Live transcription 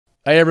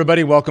Hey,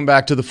 everybody. Welcome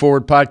back to the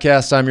Forward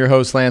Podcast. I'm your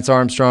host, Lance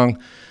Armstrong.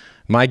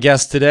 My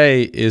guest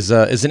today is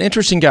an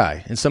interesting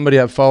guy and somebody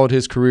I've followed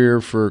his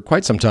career for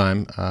quite some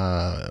time,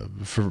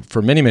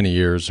 for many, many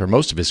years, or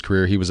most of his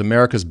career. He was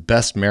America's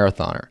best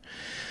marathoner.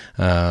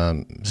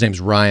 His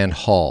name's Ryan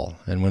Hall.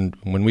 And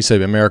when we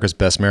say America's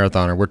best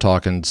marathoner, we're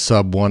talking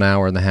sub 1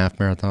 hour in the half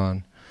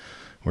marathon.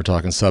 We're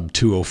talking sub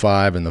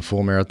 2:05 in the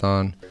full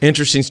marathon.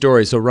 Interesting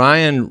story. So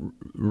Ryan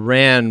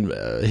ran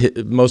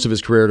most of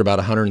his career at about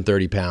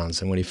 130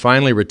 pounds. And when he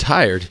finally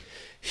retired,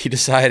 he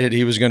decided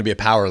he was going to be a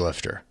power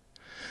lifter.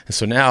 And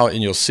so now,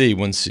 and you'll see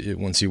once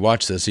you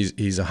watch this,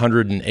 he's a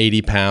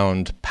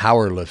 180-pound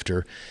power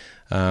lifter.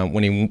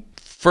 When he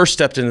first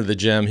stepped into the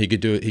gym, he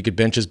could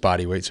bench his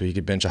body weight, so he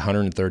could bench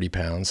 130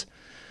 pounds.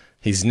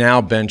 He's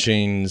now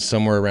benching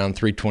somewhere around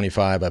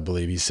 325, I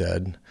believe he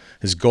said.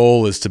 His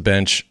goal is to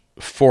bench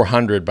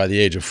 400 by the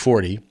age of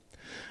 40.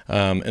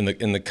 And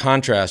the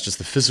contrast, just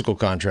the physical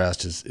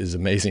contrast, is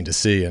amazing to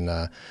see.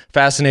 And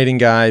fascinating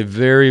guy,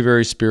 very,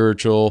 very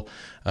spiritual,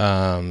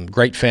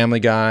 great family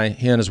guy.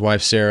 He and his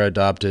wife Sara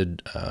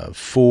adopted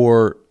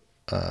 4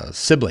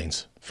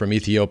 siblings from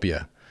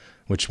Ethiopia,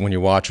 which when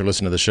you watch or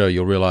listen to the show,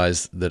 you'll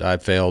realize that I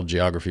failed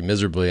geography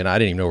miserably, and I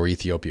didn't even know where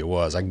Ethiopia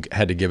was. I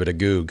had to give it a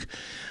goog.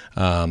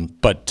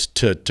 But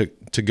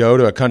to go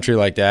to a country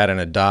like that and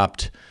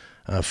adopt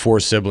 4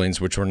 siblings,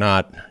 which were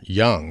not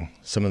young.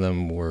 Some of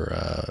them were,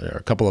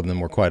 a couple of them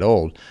were quite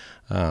old.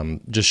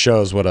 Just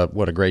shows what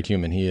a great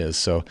human he is.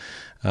 So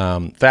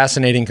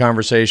fascinating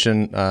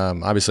conversation.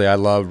 Obviously, I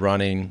love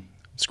running.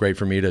 It's great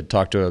for me to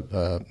talk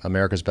to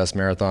America's best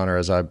marathoner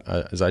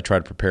as I try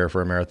to prepare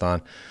for a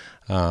marathon.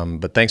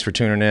 But thanks for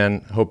tuning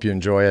in. Hope you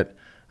enjoy it,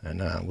 and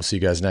we'll see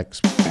you guys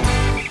next.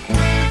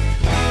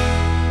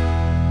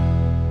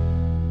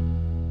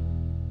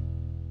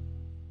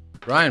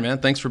 Ryan, man,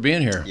 thanks for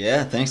being here.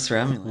 Yeah, thanks for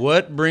having me.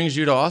 What brings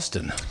you to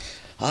Austin?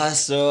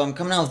 So I'm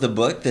coming out with a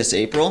book this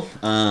April,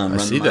 Run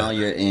the Mile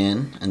You're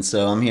In. And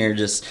so I'm here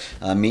just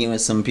meeting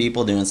with some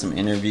people, doing some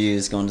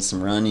interviews, going to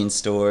some running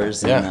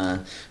stores,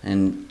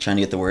 and trying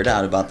to get the word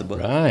out about the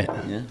book. Right.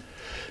 Yeah.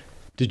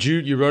 Did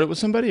you wrote it with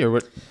somebody, or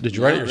what? Did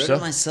you write it yourself? I wrote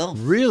it myself.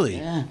 Really?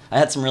 Yeah. I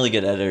had some really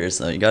good editors,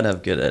 though. You got to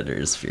have good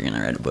editors if you're going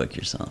to write a book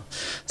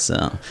yourself.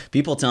 So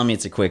people tell me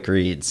it's a quick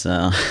read,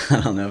 so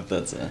I don't know if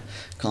that's a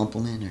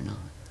compliment or not.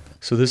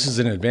 So this is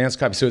an advanced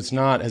copy. So it's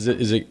not, is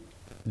it,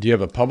 do you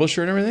have a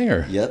publisher and everything?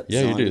 Or? Yep.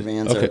 Yeah, you do.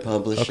 Advance our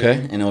publisher. Okay.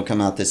 And it'll come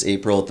out this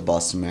April at the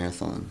Boston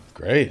Marathon.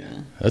 Great.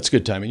 Yeah. That's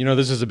good timing. You know,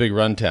 this is a big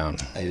run town.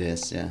 It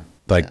is, yeah.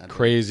 Like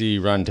crazy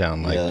run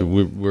town. Like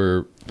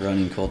we're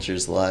running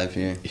culture's live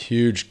here.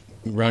 Huge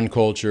run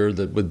culture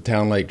with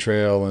Town Lake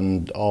Trail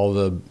and all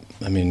the,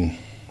 I mean,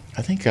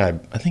 I think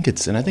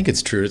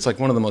it's true. It's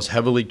like one of the most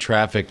heavily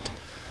trafficked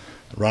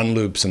run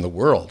loops in the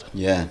world.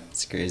 Yeah,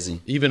 it's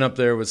crazy. Even up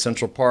there with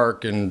Central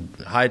Park and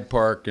Hyde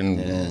Park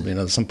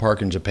and some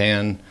park in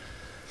Japan.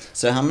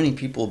 So how many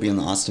people will be in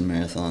the Austin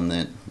Marathon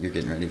that you're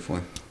getting ready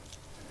for?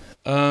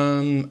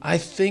 I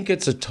think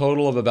it's a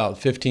total of about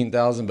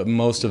 15,000, but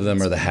most of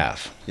them are the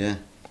half. Yeah.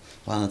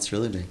 Wow, that's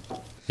really big.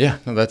 Yeah,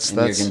 no, that's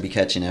you're going to be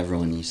catching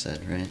everyone, you said,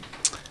 right?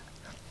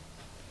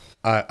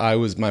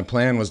 My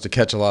plan was to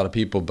catch a lot of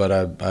people, but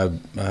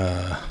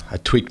I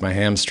tweaked my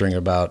hamstring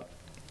about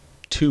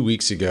 2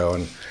 weeks ago,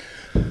 and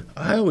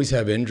I always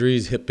have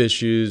injuries, hip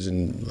issues,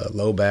 and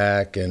low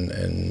back,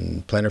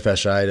 and plantar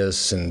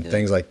fasciitis, and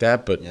things like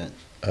that. But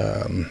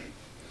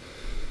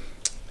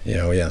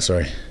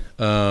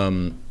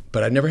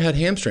but I never had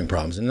hamstring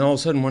problems. And then all of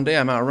a sudden, one day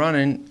I'm out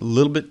running, a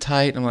little bit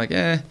tight. I'm like,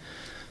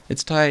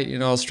 it's tight.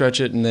 I'll stretch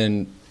it, and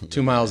then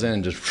 2 miles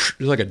in, just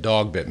like a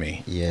dog bit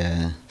me.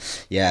 Yeah,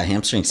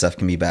 hamstring stuff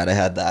can be bad. I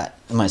had that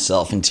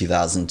myself in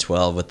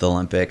 2012 with the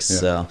Olympics,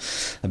 so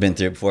I've been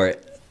through it before.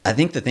 I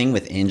think the thing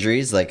with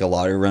injuries, like a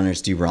lot of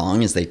runners do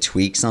wrong, is they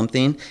tweak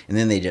something and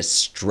then they just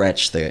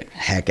stretch the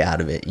heck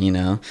out of it,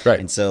 Right.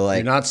 And so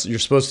like you're not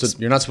supposed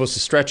to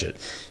stretch it.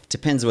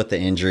 Depends what the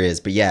injury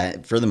is, but yeah,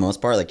 for the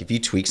most part, like if you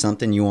tweak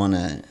something, you want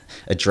to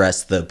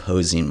address the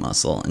opposing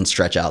muscle and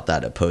stretch out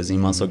that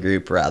opposing muscle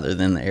group rather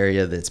than the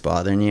area that's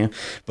bothering you.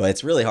 But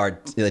it's really hard.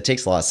 It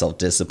takes a lot of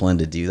self-discipline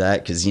to do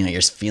that because you're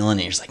just feeling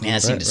it. You're just like, man, I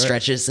just need to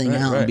stretch this thing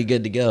out and be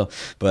good to go.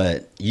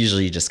 But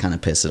usually you just kind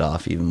of piss it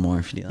off even more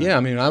if you do that. Yeah,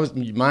 I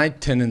mean, my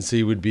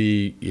tendency would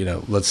be,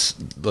 let's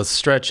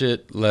stretch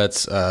it,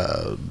 let's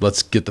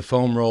get the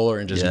foam roller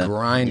and just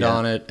grind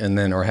on it, and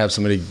then or have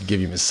somebody give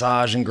you a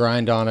massage and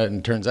grind on it, and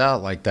it turns out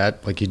like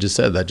that, like you just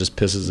said, that just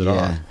pisses it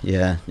off.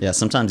 Yeah.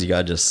 Sometimes you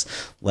gotta just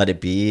let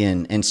it be,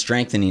 and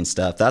strengthening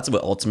stuff. That's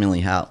what ultimately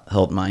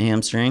helped my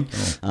hamstring.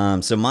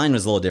 So mine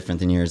was a little different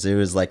than yours. It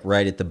was like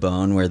right at the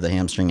bone where the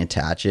hamstring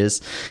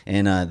attaches,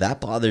 and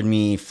that bothered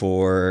me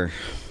for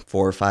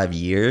 4 or 5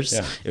 years.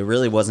 Yeah. It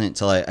really wasn't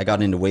until I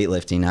got into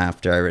weightlifting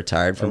after I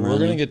retired from running.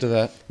 We're going to get to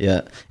that.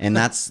 Yeah. And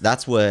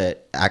that's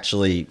what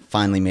actually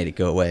finally made it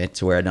go away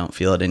to where I don't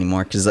feel it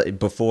anymore. Because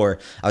before,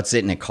 I would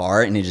sit in a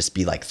car and it'd just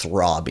be like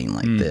throbbing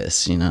like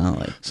this,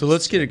 Like, so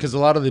let's get it, because a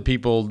lot of the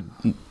people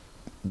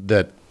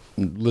that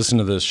listen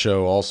to this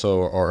show also,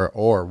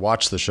 or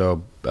watch the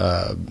show.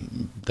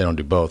 They don't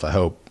do both, I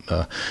hope.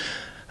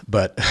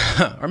 But,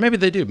 or maybe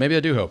they do. Maybe I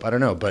do hope. I don't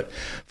know. But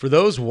for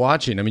those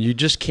watching, I mean, you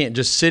just can't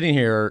just sitting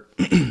here.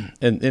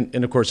 And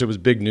of course, it was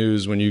big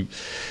news when you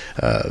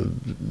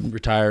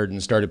retired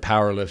and started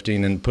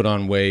powerlifting and put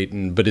on weight.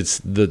 But it's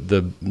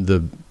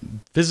the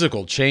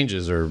physical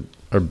changes are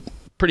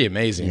pretty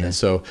amazing. Yeah. And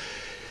so,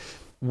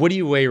 what do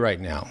you weigh right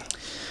now?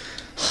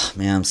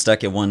 Man, I'm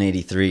stuck at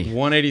 183.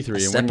 183. I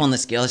step on the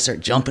scale, I start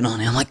jumping on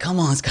it. I'm like, come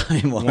on, it's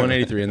gotta be more.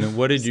 183. And then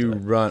what did you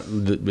run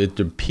at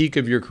the peak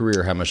of your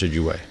career? How much did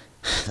you weigh?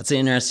 That's an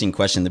interesting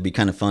question. That'd be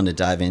kind of fun to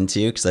dive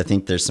into because I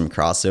think there's some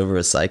crossover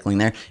with cycling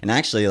there. And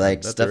actually,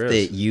 like stuff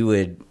that you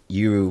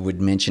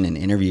would mention in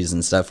interviews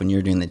and stuff when you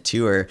were doing the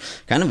tour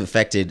kind of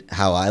affected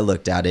how I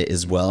looked at it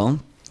as well.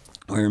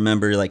 I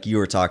remember like you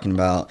were talking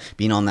about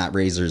being on that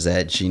razor's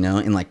edge, you know,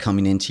 and like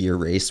coming into your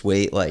race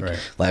weight, like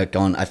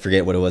on, I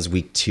forget what it was,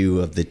 week 2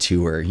 of the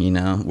tour, you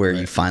know, where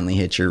you finally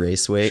hit your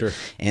race weight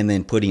and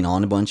then putting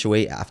on a bunch of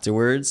weight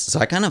afterwards. So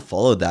I kind of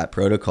followed that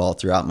protocol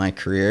throughout my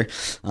career.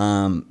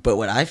 But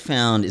what I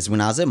found is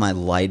when I was at my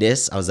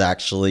lightest, I was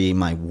actually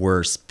my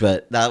worst,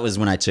 but that was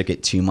when I took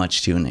it too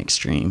much to an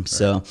extreme.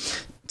 So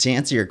to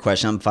answer your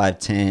question, I'm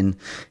 5'10",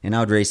 and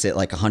I would race at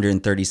like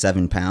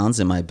 137 pounds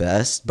at my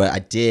best. But I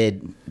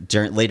did,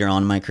 later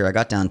on in my career, I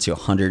got down to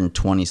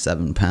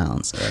 127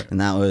 pounds. And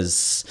that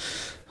was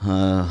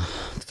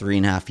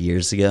 3.5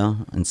 years ago.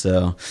 And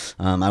so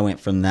I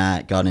went from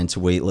that, got into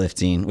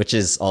weightlifting, which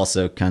is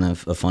also kind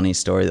of a funny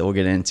story that we'll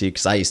get into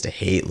because I used to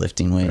hate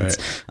lifting weights.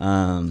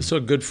 So a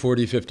good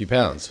 40, 50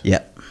 pounds.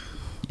 Yeah.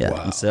 Yeah.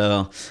 Wow. And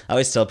so I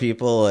always tell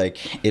people,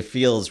 like, it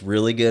feels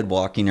really good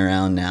walking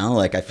around now.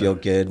 Like, I feel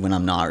good when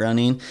I'm not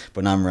running,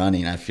 but when I'm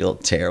running, I feel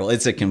terrible.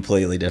 It's a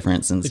completely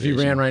different sensation. If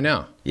you ran right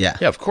now? Yeah.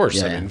 Yeah, of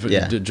course. Yeah, I mean,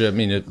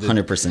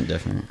 100%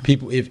 different.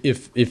 People,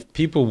 if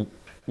people,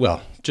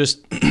 well,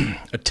 just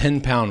a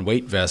 10-pound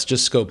weight vest,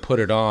 just go put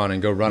it on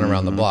and go run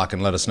around the block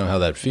and let us know how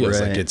that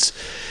feels. Like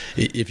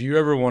if you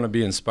ever want to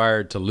be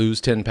inspired to lose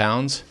 10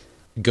 pounds,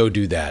 go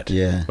do that.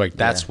 Yeah. Like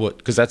that's what,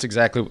 because that's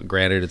exactly what,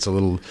 granted, it's a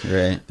little,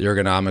 the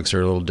ergonomics are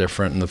a little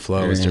different and the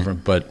flow is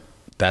different, but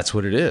that's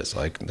what it is.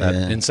 Like that,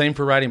 and same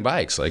for riding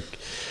bikes. Like,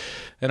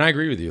 and I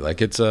agree with you. Like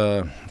it's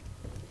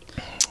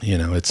you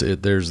know,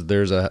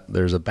 there's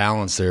a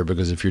balance there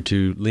because if you're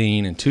too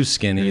lean and too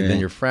skinny, then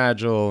you're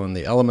fragile and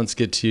the elements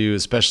get to you,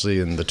 especially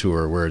in the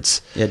tour where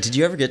it's. Yeah. Did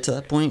you ever get to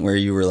that point where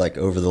you were like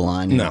over the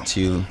line? No.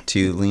 Too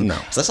lean? No.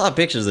 So I saw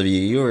pictures of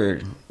you. You were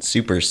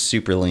super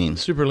lean.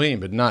 Super lean,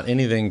 but not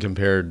anything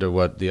compared to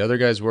what the other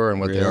guys were and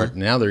what they are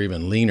now. They're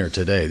even leaner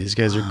today. These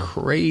guys are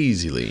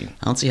crazy lean.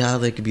 I don't see how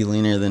they could be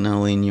leaner than how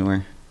lean you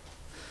were.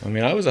 I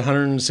mean, I was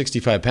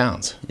 165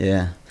 pounds.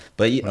 Yeah.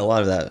 But a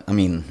lot of that, I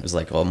mean, it was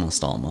like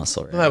almost all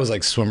muscle, right? Well, that was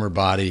like swimmer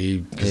body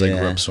because I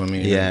grew up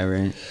swimming. Yeah,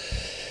 right.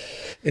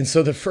 And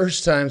so the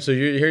first time, so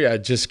you're here, I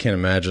just can't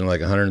imagine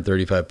like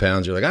 135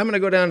 pounds. You're like, I'm going to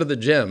go down to the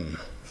gym.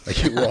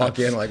 Like you walk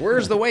in, like,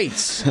 where's the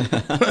weights?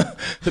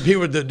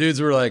 The dudes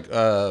were like,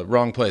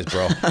 wrong place,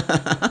 bro.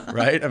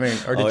 Right? I mean,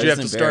 or did you have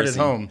to start at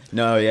home?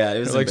 No, yeah, it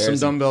was like some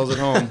dumbbells at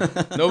home.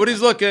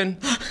 Nobody's looking.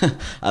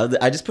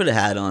 I just put a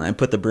hat on. I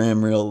put the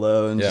brim real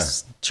low and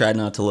just tried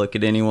not to look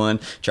at anyone.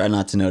 Tried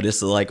not to notice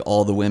that like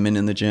all the women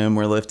in the gym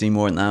were lifting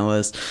more than I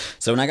was.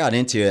 So when I got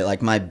into it,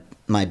 like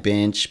my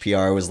bench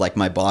PR was like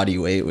my body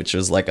weight, which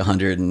was like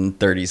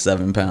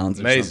 137 pounds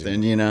or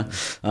something, you know?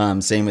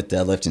 Same with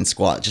deadlift and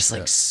squat, just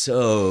like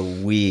so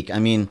weak. I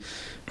mean,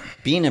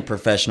 being a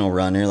professional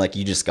runner, like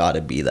you just got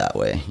to be that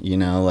way, you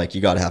know? Like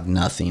you got to have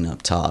nothing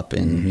up top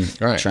and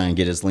try and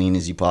get as lean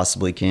as you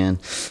possibly can.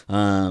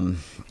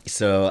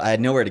 So I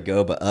had nowhere to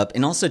go but up.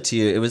 And also,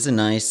 too, it was a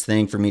nice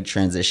thing for me to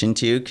transition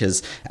to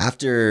because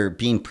after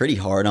being pretty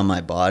hard on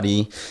my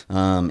body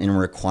and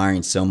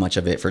requiring so much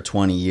of it for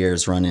 20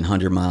 years, running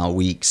 100-mile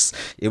weeks,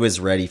 it was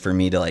ready for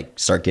me to like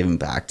start giving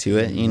back to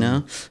it, you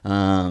know?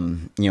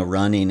 You know,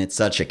 running, it's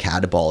such a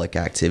catabolic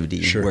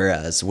activity,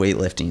 whereas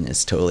weightlifting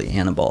is totally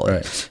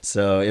anabolic.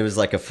 So it was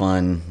like a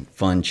fun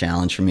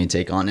challenge for me to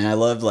take on. And I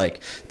loved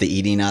like the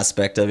eating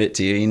aspect of it,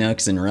 too, you know,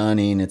 because in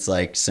running, it's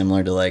like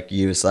similar to like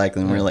you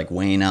cycling, where like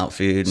weighing out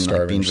food and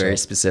like being very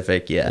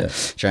specific,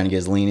 trying to get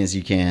as lean as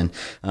you can,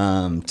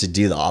 to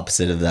do the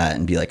opposite of that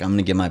and be like, I'm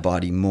gonna give my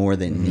body more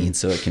than it needs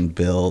so it can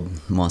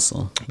build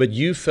muscle. But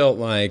you felt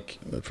like,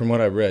 from what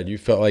I read, you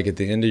felt like at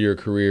the end of your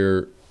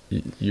career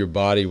your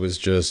body was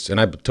just, and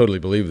I totally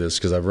believe this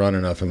because I've run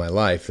enough in my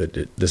life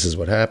that this is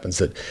what happens,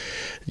 that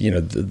you know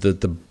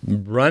the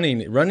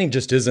running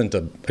just isn't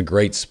a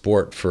great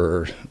sport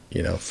for,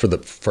 you know,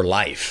 for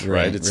life,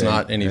 right? It's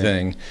not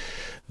anything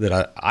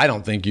that I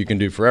don't think you can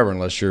do forever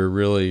unless you're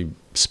really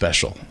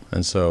special.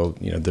 And so,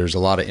 there's a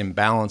lot of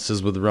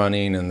imbalances with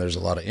running, and there's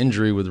a lot of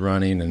injury with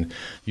running, and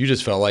you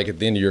just felt like at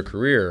the end of your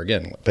career,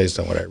 again, based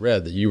on what I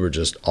read, that you were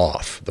just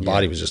off. The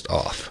body was just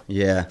off.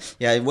 Yeah.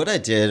 What I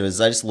did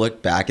was I just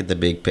looked back at the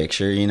big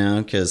picture,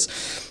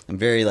 because I'm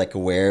very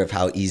aware of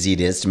how easy it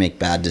is to make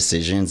bad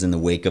decisions in the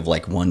wake of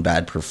one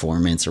bad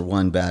performance or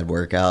one bad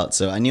workout.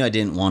 So I knew I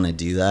didn't want to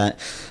do that.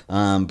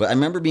 But I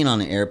remember being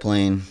on an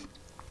airplane.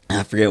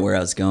 I forget where I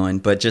was going,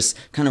 but just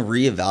kind of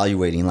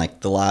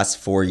reevaluating the last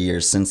 4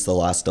 years since the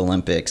last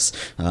Olympics,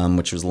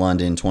 which was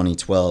London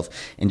 2012,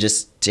 and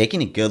just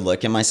taking a good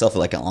look at myself,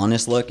 an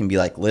honest look, and be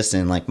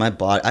listen, my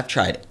body, I've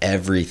tried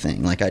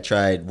everything. I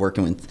tried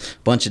working with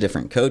a bunch of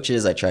different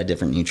coaches. I tried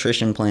different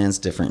nutrition plans,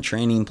 different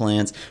training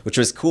plans, which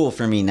was cool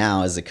for me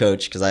now as a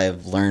coach because I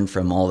have learned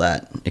from all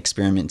that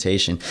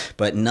experimentation,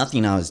 but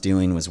nothing I was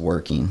doing was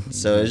working.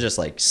 So it was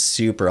just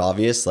super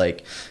obvious,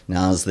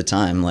 now's the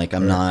time.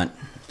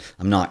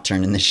 I'm not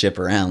turning the ship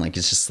around.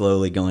 It's just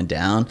slowly going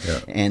down.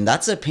 Yeah. And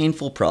that's a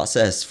painful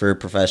process for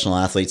professional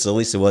athletes. At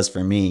least it was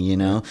for me,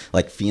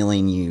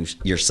 feeling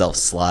yourself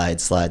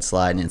slide.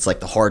 And it's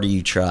the harder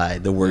you try,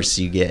 the worse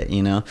you get,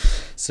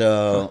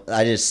 So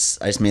I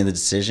just made the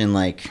decision.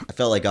 I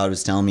felt like God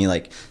was telling me,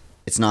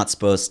 it's not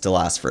supposed to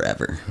last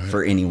forever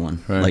for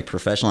anyone. Right.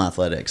 Professional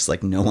athletics,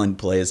 no one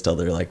plays till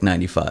they're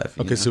 95.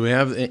 Okay, so we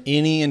have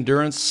any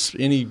endurance,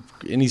 any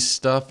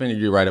stuff, and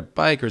you ride a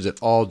bike, or is it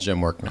all gym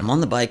work now? I'm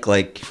on the bike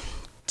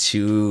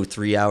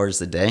 2-3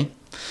 hours a day,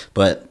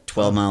 but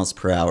 12 miles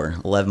per hour,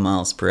 11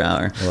 miles per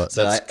hour. Well,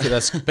 so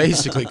that's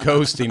basically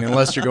coasting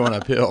unless you're going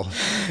uphill.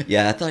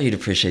 Yeah, I thought you'd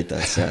appreciate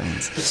that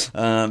sentence.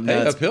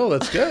 Uphill,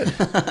 that's good.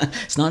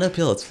 It's not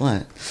uphill, it's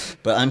flat.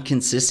 But I'm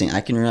consistent.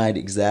 I can ride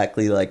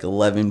exactly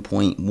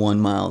 11.1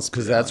 miles.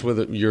 Because that's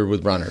you're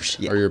with runners,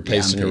 or you're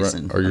pacing,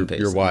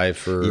 your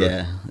wife, or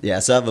yeah.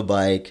 So I have a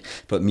bike,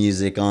 put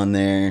music on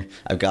there.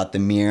 I've got the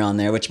mirror on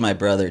there, which my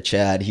brother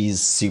Chad,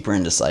 he's super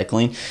into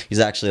cycling. He's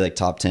actually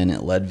top 10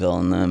 at Leadville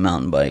in the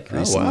mountain bike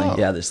recently. Oh, wow.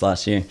 Yeah, this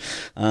last year.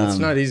 It's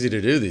not easy to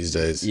do these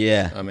days.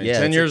 Yeah.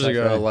 10 years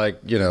ago,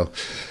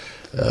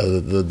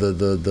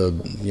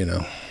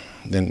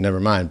 then never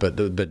mind.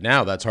 But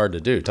now that's hard to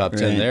do. Top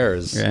 10 there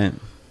is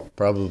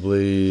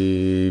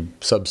probably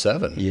sub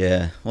 7.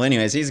 Yeah. Well,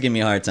 anyways, he's giving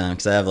me a hard time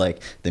because I have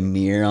the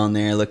mirror on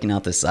there looking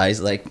out the sides.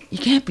 You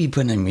can't be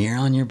putting a mirror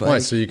on your bike. Why?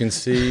 So you can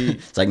see.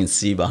 So I can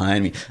see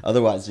behind me.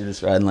 Otherwise, you're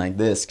just riding like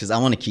this because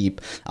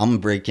I'm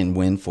breaking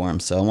wind for them.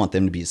 So I want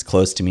them to be as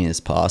close to me as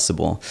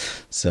possible.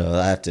 So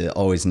I have to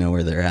always know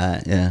where they're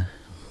at. Yeah.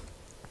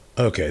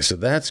 Okay, so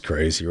that's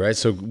crazy, right?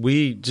 So let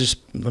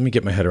me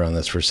get my head around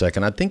this for a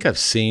second. I think I've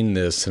seen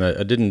this, and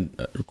I didn't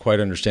quite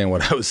understand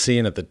what I was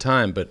seeing at the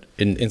time, but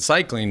in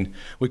cycling,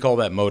 we call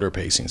that motor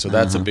pacing. So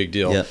that's a big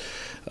deal, yep.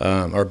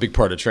 Or a big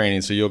part of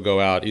training. So you'll go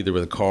out either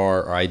with a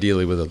car or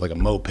ideally with a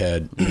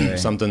moped,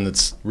 something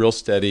that's real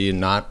steady and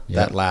not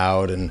that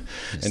loud, and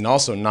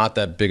also not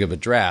that big of a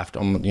draft,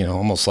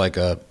 almost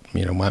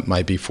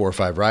might be 4 or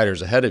 5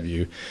 riders ahead of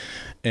you.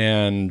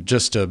 And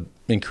just to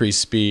increase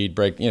speed,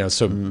 brake,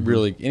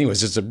 really,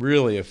 anyways, it's a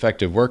really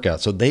effective workout.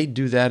 So they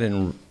do that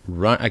in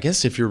run. I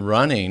guess if you're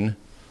running,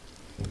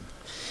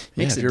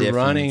 if you're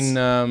running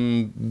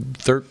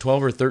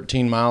 12 or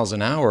 13 miles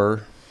an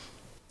hour,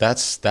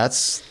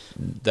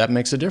 that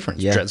makes a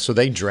difference. Yeah. So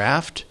they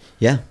draft.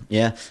 Yeah.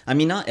 I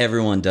mean, not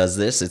everyone does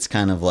this. It's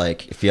kind of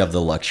if you have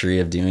the luxury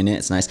of doing it,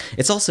 it's nice.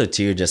 It's also,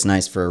 too, just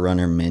nice for a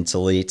runner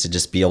mentally to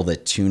just be able to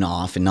tune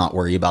off and not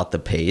worry about the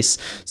pace.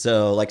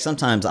 So,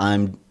 sometimes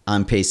I'm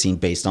pacing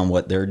based on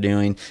what they're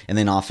doing, and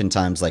then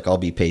oftentimes I'll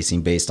be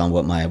pacing based on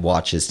what my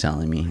watch is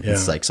telling me. Yeah.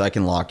 It's so I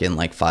can lock in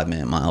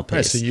 5-minute mile pace.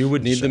 Right, so you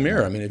would need the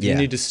mirror. I mean, if you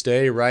need to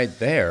stay right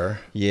there.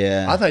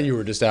 Yeah. I thought you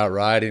were just out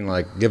riding,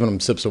 giving them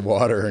sips of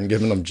water and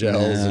giving them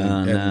gels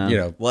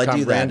and well, I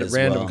do that as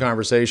random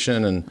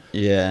conversation and.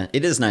 Yeah,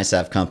 it is nice to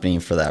have company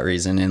for that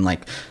reason, and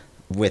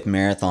with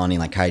marathoning,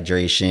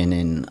 hydration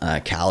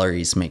and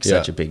calories make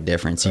such a big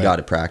difference. You got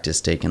to practice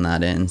taking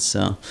that in.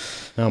 So,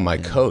 my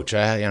coach,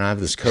 I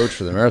have this coach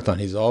for the marathon.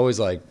 He's always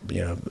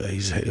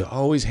he's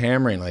always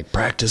hammering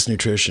practice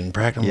nutrition.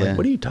 Practice. I'm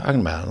what are you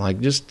talking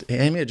about? Just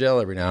hand me a gel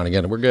every now and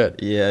again. We're good.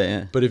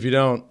 Yeah. But if you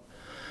don't,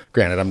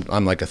 granted,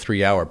 I'm a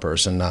 3-hour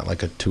person, not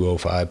a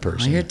 2:05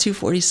 person. Oh, you're a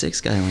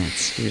 2:46 guy,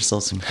 Lance. Give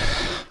yourself some.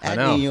 I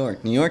know. New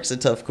York. New York's a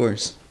tough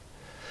course.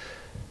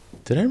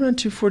 Did I run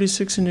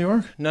 2:46 in New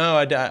York?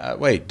 No,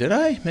 wait, did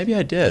I? Maybe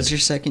I did. That's your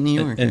second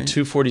New York. And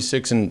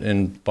 2:46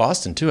 in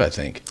Boston, too, I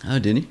think. Oh,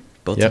 did he?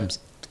 Both times.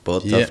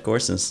 Both tough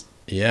courses.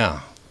 Yeah.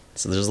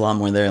 So there's a lot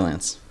more there,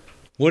 Lance.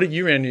 What did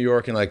you run in New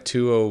York in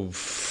 2:05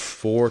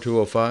 204,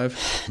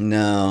 205?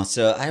 No,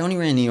 so I only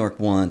ran New York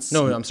once.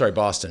 No, I'm sorry,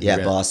 Boston. Yeah,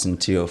 Boston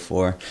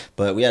 204.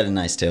 But we had a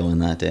nice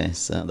tailwind that day,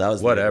 so that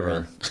was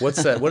whatever.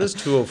 What's that? What does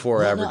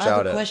 204 average I have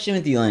out a at? question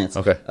with you, Lance.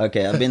 Okay.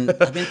 I've been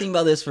thinking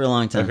about this for a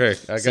long time. Okay,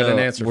 I got an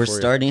answer we're for you.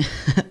 starting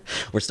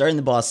we're starting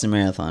the Boston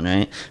Marathon,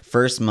 right?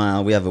 First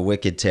mile, we have a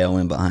wicked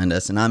tailwind behind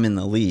us, and I'm in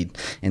the lead.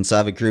 And so I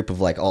have a group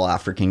of like all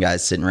African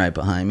guys sitting right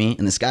behind me,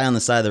 and this guy on the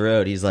side of the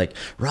road, he's like,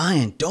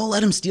 "Ryan, don't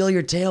let him steal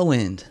your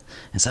tailwind."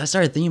 And so I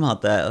started thinking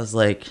about that. I was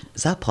like,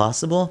 is that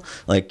possible?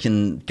 Like,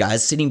 can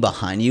guys sitting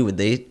behind you, would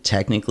they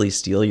technically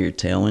steal your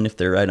tailwind if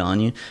they're right on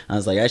you? I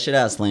was like, I should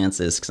ask Lance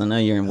this, because I know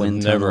you're in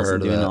wind tunnels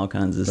and doing all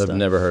kinds of stuff. I've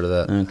never heard of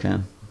that. Okay.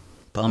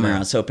 Bummer. I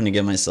was hoping to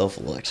give myself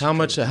a look.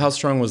 How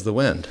strong was the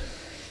wind?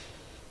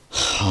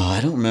 Oh,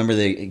 I don't remember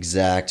the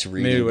exact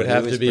reading. Maybe it would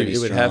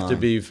have to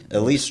be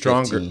at least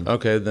stronger. 15.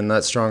 Okay, then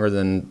that's stronger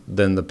than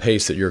the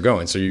pace that you're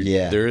going. So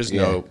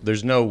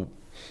there's no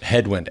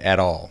headwind at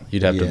all.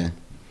 You'd have to.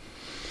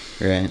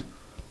 Right.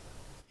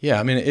 Yeah,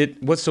 I mean,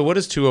 what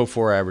does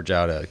 204 average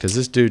out at? Because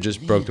this dude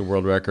just broke the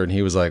world record, and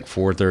he was like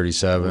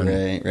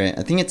 437. Right.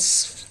 I think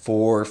it's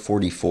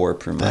 444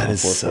 per mile. That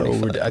is so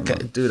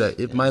ridiculous. Dude,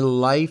 if my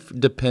life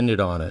depended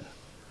on it,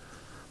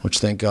 which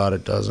thank God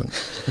it doesn't,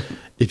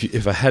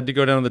 if I had to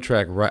go down the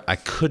track, I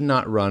could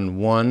not run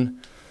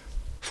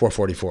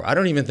 444. I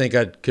don't even think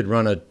I could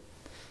run a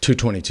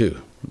 222.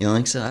 You don't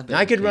think so?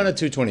 I could run a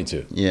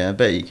 222. Yeah, I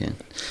bet you can.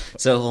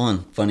 So, hold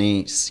on.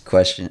 Funny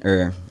question,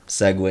 or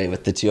segue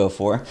with the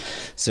 204.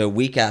 So,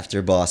 week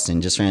after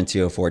Boston, just ran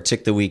 204.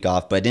 Took the week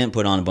off, but I didn't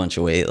put on a bunch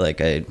of weight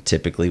like I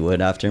typically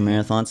would after a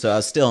marathon. So, I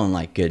was still in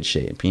like good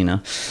shape, you know.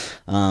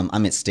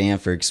 I'm at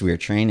Stanford because we were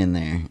training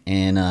there,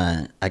 and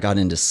I got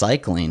into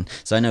cycling.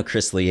 So, I know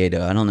Chris Lieto.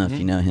 I don't know if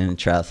you know him,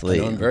 triathlete. I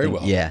know him very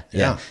well.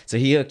 Yeah. So,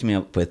 he hooked me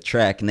up with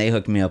Trek, and they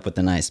hooked me up with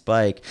a nice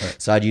bike.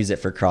 Right. So, I'd use it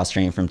for cross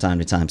training from time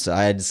to time. So,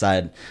 I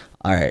decided,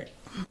 all right,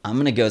 I'm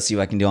going to go see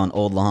what I can do on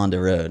Old La Honda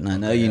Road. And I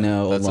know you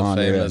know Old La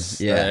Honda Road.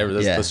 Yeah,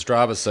 the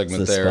Strava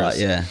segment there.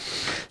 Yeah.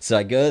 So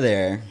I go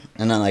there,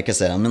 and then, like I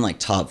said, I'm in like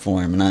top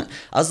form. And I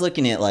was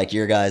looking at like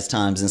your guys'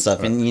 times and stuff.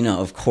 Right. And, you know,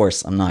 of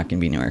course, I'm not going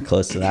to be anywhere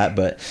close to that.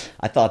 But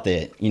I thought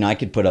that, you know, I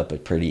could put up a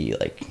pretty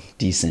like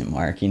decent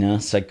mark, you know.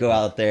 So I go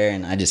out there,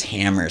 and I just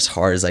hammer as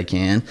hard as I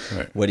can.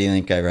 Right. What do you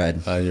think I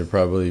ride? You're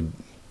probably...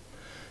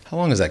 How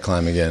long is that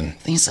climb again? I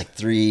think it's like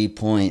 3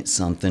 point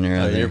something or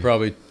other. You're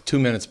probably 5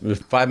 minutes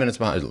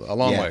behind, a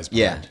long ways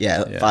behind.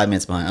 Yeah, 5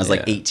 minutes behind. I was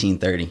like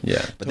 18:30.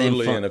 Yeah, but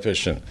totally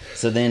inefficient.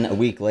 So then a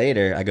week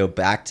later, I go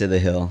back to the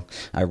hill.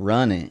 I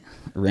ran it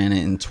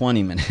in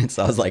 20 minutes.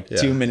 I was like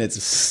 2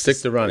 minutes. Stick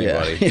to running,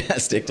 buddy. Yeah,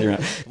 stick to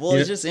running. Well,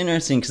 it's just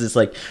interesting because it's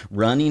like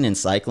running and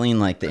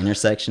cycling, like the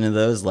intersection of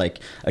those, like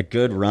a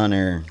good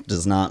runner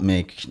does not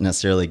make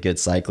necessarily a good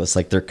cyclist.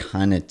 Like they're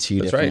kind of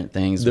two different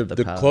things.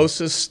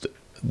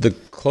 The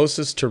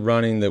closest to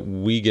running that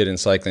we get in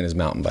cycling is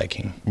mountain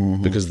biking,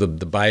 because the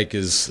bike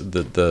is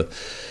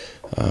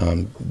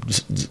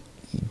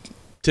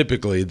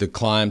typically the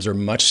climbs are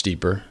much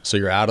steeper, so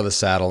you're out of the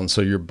saddle, and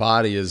so your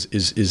body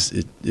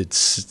it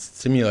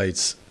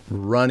stimulates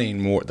running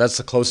more. That's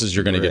the closest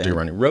you're going to get to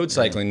running. Road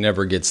cycling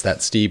never gets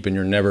that steep, and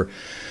you're never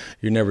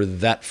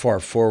that far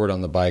forward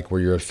on the bike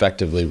where you're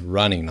effectively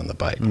running on the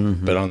bike.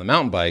 But on the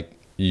mountain bike,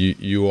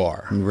 you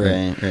are.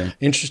 Right.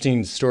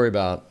 Interesting story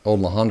about Old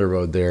La Honda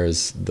Road there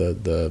is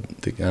the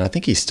and I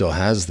think he still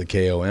has the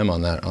KOM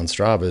on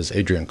Strava, is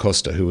Adrian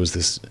Costa, who was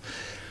this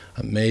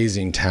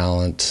amazing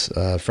talent,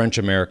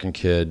 French-American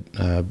kid.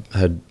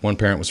 Had one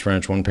parent was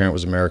French, one parent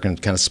was American,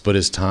 kind of split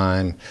his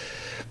time.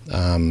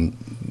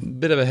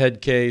 Bit of a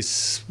head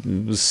case.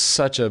 Was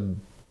such a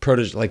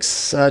prodigy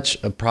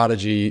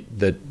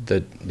that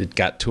it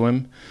got to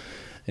him.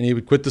 And he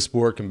would quit the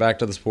sport, come back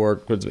to the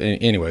sport.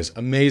 Anyways,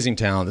 amazing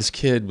talent. This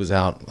kid was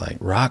out like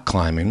rock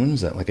climbing. When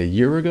was that? Like a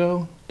year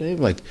ago, Dave?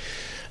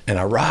 And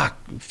a rock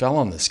fell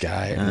on this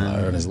guy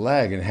on his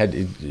leg, and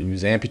he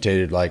was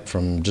amputated like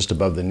from just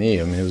above the knee.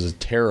 I mean, it was a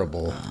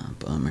terrible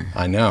bummer.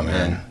 I know,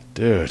 man,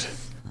 dude.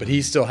 But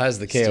he still has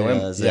the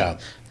KOM.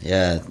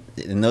 Yeah.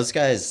 And those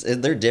guys,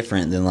 they're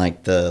different than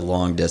like the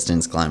long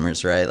distance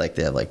climbers, right? Like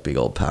they have like big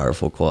old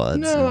powerful quads.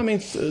 No, I mean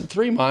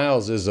 3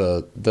 miles is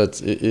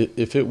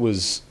if it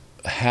was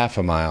half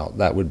a mile,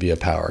 that would be a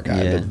power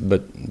guy. Yeah.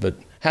 But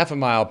half a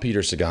mile,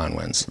 Peter Sagan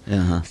wins.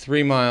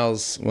 3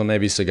 miles, well,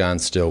 maybe Sagan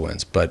still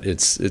wins, but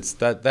it's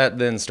that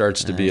then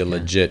starts to be a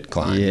legit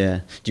climb.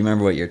 Yeah. Do you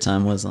remember what your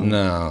time was on?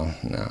 No.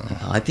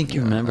 Oh, I think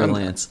you remember,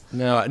 Lance.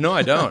 No,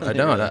 I don't.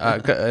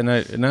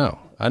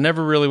 I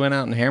never really went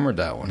out and hammered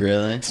that one.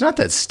 Really? It's not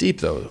that steep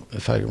though,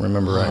 if I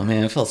remember right. Oh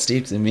man, it felt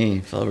steep to me.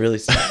 It felt really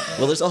steep.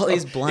 Well, there's all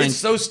these blind. It's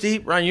so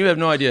steep, Ryan. You have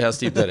no idea how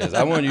steep that is.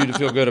 I want you to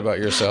feel good about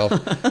yourself.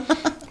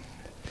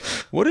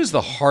 What is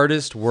the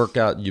hardest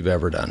workout you've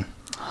ever done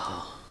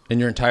in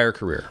your entire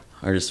career?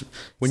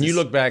 When you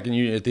look back and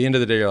at the end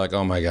of the day, you're like,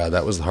 oh my God,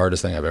 that was the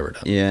hardest thing I've ever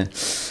done. Yeah.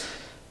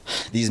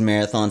 These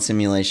marathon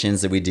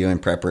simulations that we do in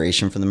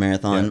preparation for the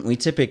marathon, we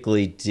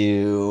typically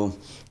do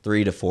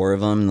 3 to 4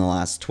 of them in the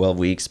last 12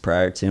 weeks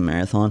prior to a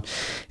marathon.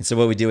 And so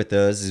what we do with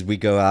those is we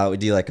go out, we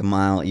do like a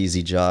mile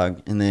easy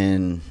jog, and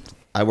then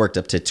I worked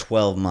up to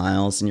 12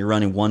 miles, and you're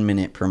running 1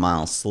 minute per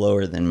mile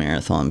slower than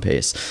marathon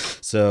pace.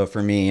 So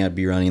for me, I'd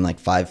be running like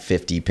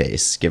 5:50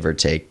 pace, give or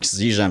take.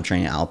 Because usually I'm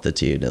training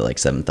altitude at like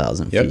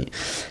 7,000 feet.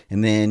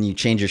 And then you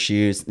change your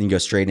shoes, and you go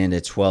straight into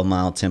a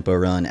 12-mile tempo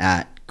run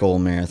at goal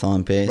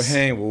marathon pace. But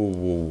hang,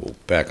 whoa,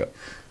 back up.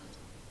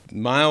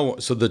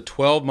 So the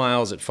 12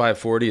 miles at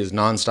 5:40 is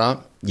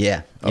nonstop?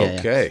 Yeah.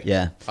 Okay.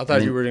 Yeah. I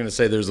thought you were going to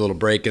say there's a little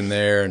break in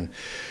there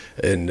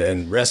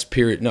and rest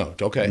period. No,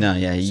 okay. No,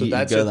 yeah. So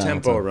that's a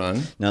tempo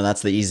run. No,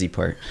 that's the easy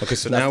part. Okay,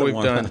 so now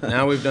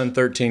we've done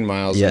 13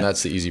 miles, and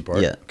that's the easy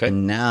part. Yeah. Okay.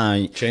 And now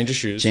you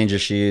change your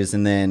shoes.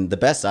 And then the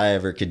best I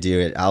ever could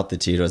do at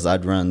altitude was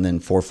I'd run then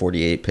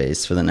 4:48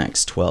 pace for the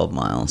next 12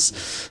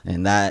 miles.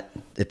 And that,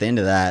 at the end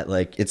of that,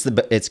 like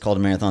it's called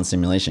a marathon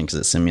simulation because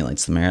it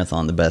simulates the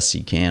marathon the best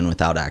you can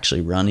without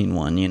actually running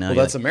one, you know. Well,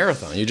 that's a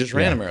marathon. You just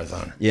ran a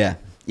marathon. Yeah.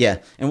 Yeah,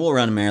 and we'll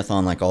run a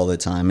marathon like all the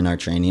time in our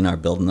training, our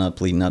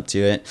leading up to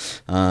it.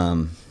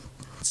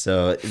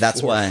 So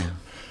that's why,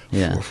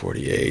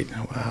 4:48.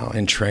 Wow,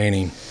 in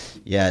training.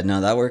 Yeah,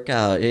 no, that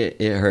workout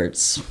it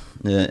hurts.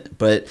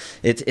 But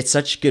it's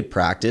such good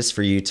practice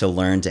for you to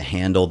learn to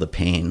handle the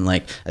pain.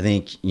 Like, I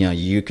think,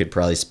 you could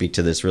probably speak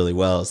to this really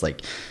well. It's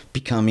like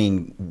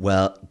becoming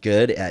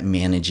good at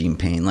managing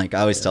pain. Like,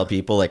 I always tell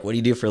people, like, what do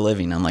you do for a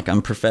living? I'm like, I'm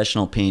a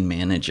professional pain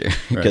manager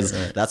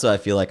because that's what I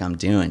feel like I'm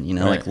doing,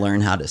 like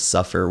learn how to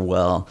suffer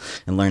well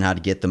and learn how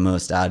to get the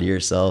most out of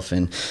yourself.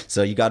 And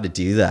so you got to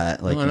do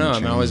that. Like, I know.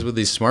 I'm always with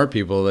these smart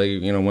people. They,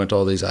 went to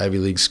all these Ivy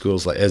League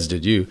schools, like as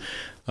did you.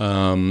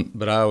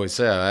 But I always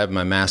say I have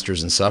my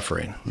master's in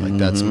suffering. Like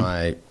that's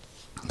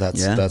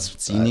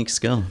it's a unique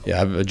skill.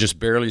 Yeah, I just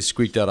barely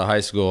squeaked out of high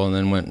school and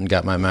then went and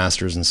got my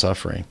master's in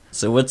suffering.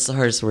 So what's the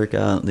hardest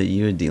workout that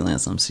you would do,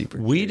 Lance? I'm super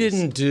curious. We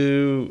didn't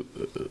do.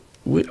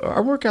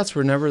 Our workouts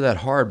were never that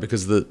hard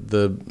because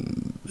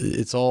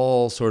it's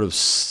all sort of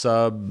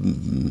sub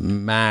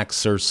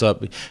max or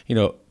sub.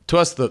 To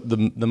us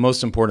the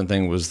most important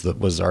thing was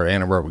our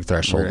anaerobic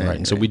threshold, right?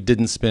 And so we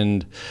didn't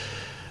spend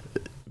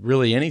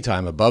really any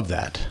time above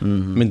that.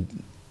 Mm-hmm. I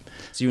mean,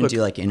 so you would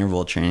do like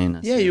interval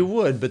training? Yeah, you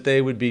would, but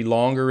they would be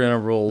longer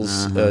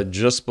intervals,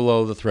 just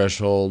below the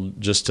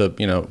threshold. Just to,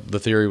 the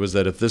theory was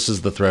that if this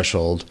is the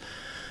threshold,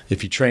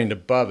 if you trained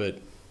above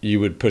it, you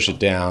would push it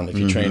down. If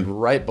you trained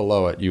right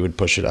below it, you would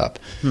push it up.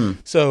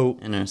 So,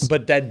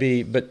 but that'd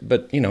be, but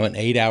an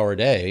 8-hour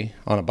day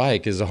on a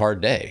bike is a hard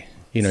day.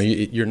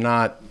 You're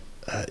not,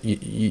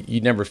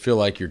 you never feel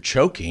like you're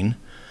choking.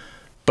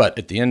 But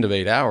at the end of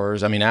 8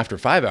 hours, I mean, after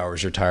 5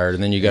 hours, you're tired,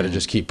 and then you got to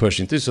just keep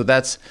pushing through. So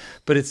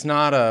but it's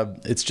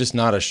just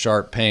not a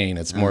sharp pain.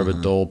 It's more of a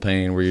dull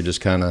pain where you're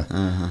just kind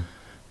of,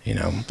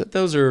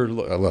 those are,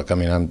 look, I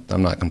mean,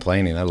 I'm not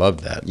complaining. I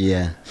love that.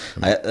 Yeah.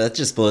 That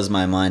just blows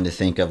my mind to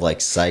think of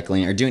like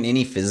cycling or doing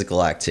any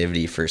physical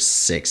activity for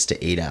 6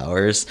 to 8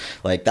 hours.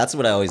 Like that's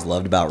what I always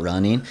loved about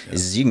running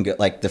is you can go,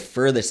 like the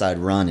furthest I'd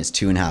run is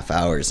 2.5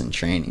 hours in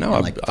training. No,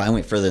 and if I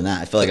went further than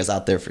that, I feel like I was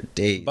out there for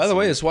days. By the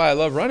way, that's why I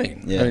love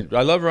running. Yeah. I mean,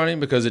 I love running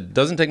because it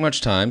doesn't take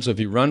much time. So if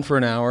you run for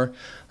an hour,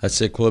 that's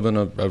the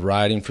equivalent of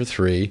riding for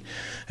 3.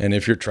 And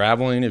if you're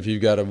traveling, if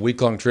you've got a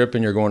week-long trip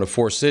and you're going to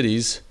 4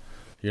 cities,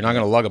 you're not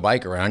going to lug a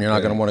bike around. You're not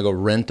going to want to go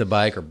rent a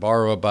bike or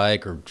borrow a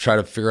bike or try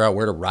to figure out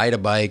where to ride a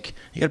bike.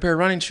 You got a pair of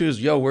running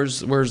shoes. Yo, where's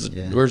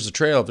the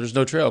trail? If there's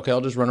no trail, okay,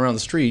 I'll just run around the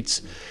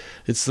streets.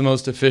 It's the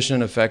most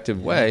efficient,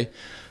 effective way.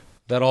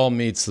 That all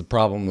meets the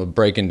problem of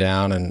breaking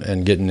down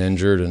and getting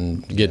injured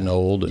and getting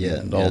old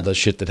and all the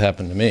shit that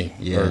happened to me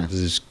or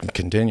is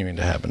continuing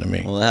to happen to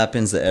me. Well, it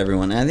happens to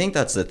everyone. And I think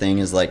that's the thing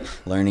is like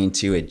learning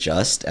to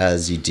adjust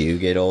as you do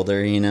get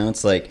older.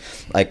 It's like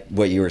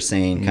what you were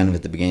saying kind of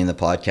at the beginning of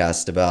the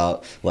podcast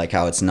about like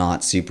how it's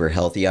not super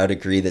healthy. I would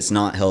agree that's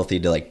not healthy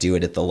to like do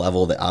it at the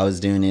level that I was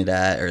doing it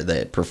at or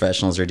that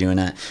professionals are doing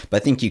at.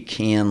 But I think you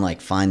can like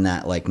find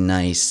that like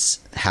nice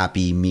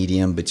happy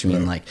medium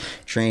between like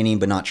training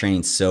but not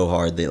training so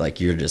hard that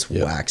like you're just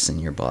waxing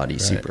your body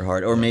super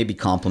hard, or maybe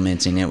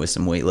complementing it with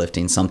some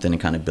weightlifting, something to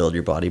kind of build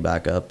your body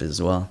back up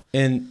as well.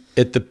 And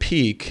at the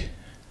peak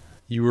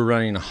you were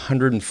running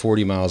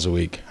 140 miles a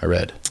week, I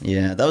read.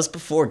 Yeah, that was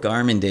before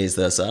Garmin days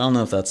though, so I don't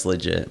know if that's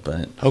legit,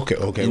 but okay,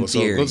 well, so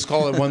let's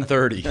call it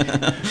 130.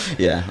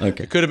 Yeah,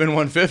 okay. It could have been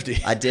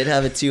 150. I did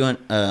have a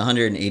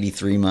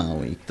 183 mile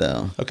week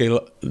though. Okay,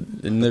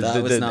 and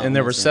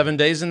there were 7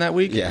 days in that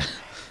week? Yeah.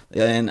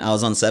 And I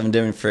was on 7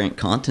 different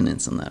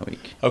continents in that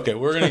week. Okay,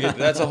 we're gonna get.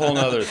 That's a whole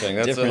other thing.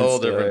 That's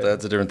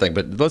a different thing.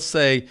 But let's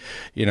say,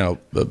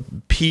 the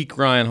peak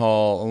Ryan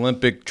Hall,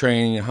 Olympic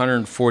training,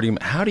 140.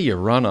 How do you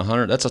run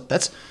 100?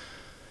 That's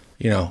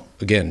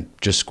again,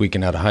 just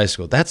squeaking out of high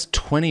school. That's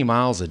 20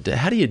 miles a day.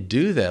 How do you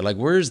do that? Like,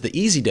 where's the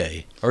easy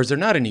day? Or is there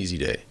not an easy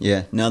day?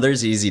 Yeah, no,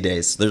 there's easy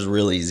days. There's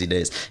really easy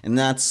days. And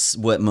that's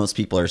what most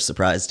people are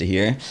surprised to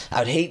hear. I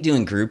would hate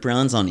doing group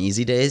runs on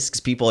easy days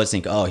because people always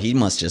think, oh, he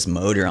must just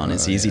motor on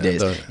his easy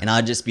days. And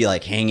I'd just be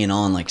like hanging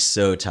on, like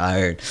so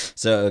tired.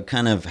 So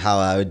kind of how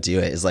I would do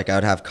it is like I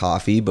would have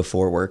coffee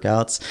before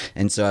workouts.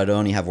 And so I'd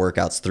only have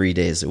workouts 3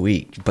 days a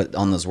week. But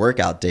on those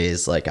workout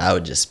days, like I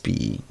would just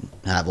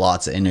have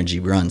lots of energy,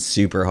 run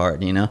super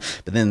hard,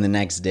 But then the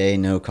next day,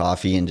 no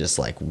coffee and just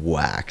like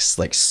wax,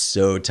 like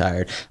so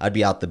tired. I'd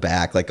be out the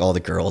back, like all the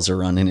girls are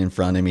running in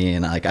front of me,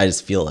 and like I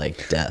just feel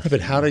like death.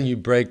 But how do you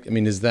break? I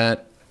mean, is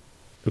that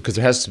because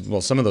there has to? Well,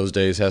 some of those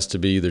days has to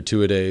be either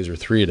 2 a days or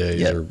 3 a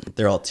days. Yeah, or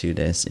they're all 2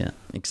 days. Yeah,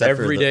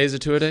 every day is a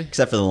 2 a day,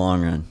 except for the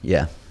long run.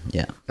 Yeah.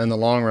 And the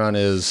long run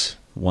is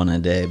 1 a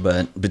day,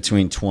 but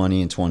between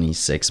 20 and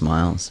 26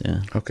 miles.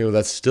 Yeah. Okay, well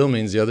that still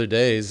means the other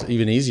days,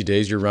 even easy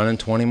days, you're running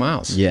 20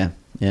 miles. Yeah.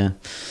 You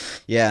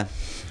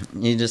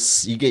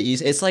get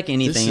used. It's like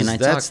anything,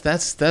 That's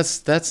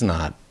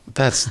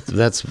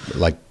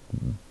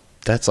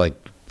like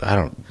I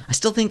don't. I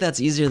still think that's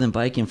easier than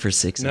biking for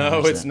 6 hours.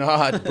 No, it's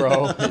not,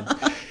 bro.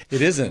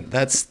 It isn't.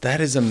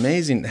 That is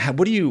amazing.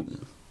 What do you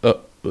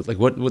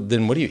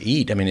what do you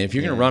eat? I mean, if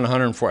you're going to run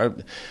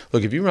 140,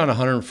 look, if you run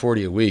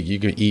 140 a week, you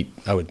can eat.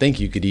 I would think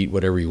you could eat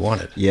whatever you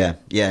wanted. Yeah.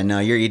 No,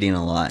 you're eating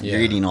a lot. Yeah.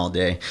 You're eating all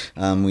day.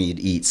 We'd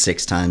eat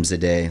 6 times a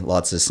day,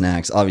 lots of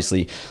snacks.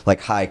 Obviously, like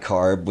high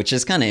carb, which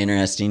is kind of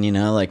interesting,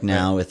 like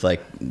now with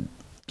like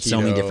so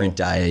many different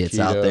diets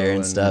out there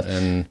and stuff.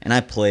 And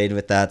I played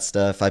with that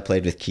stuff. I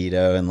played with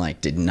keto and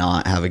like did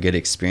not have a good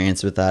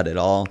experience with that at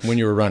all. When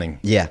you were running?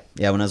 Yeah.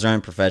 When I was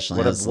running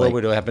professionally. What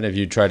would happen if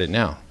you tried it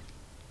now?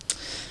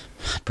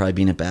 I'd probably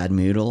be in a bad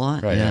mood a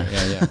lot. Right.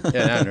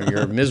 Yeah. No,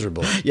 you're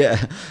miserable.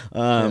 Yeah.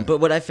 But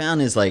what I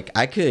found is like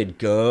I could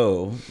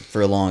go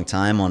for a long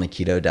time on a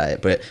keto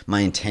diet, but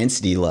my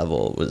intensity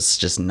level was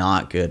just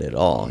not good at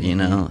all,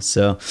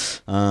 So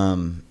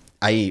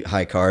I eat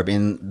high carb,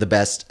 and the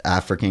best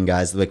African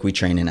guys, like we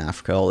train in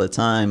Africa all the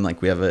time.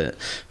 Like we have a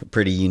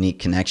pretty unique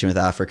connection with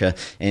Africa.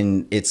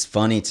 And it's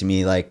funny to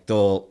me, like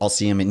I'll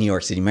see them at New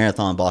York City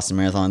Marathon, Boston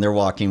Marathon. They're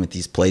walking with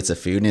these plates of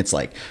food, and it's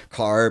like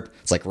carb.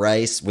 It's like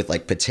rice with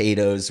like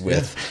potatoes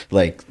with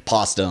like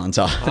pasta on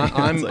top.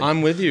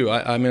 I'm with you.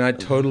 I mean,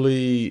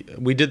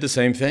 we did the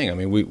same thing. I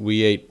mean,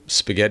 we ate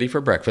spaghetti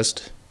for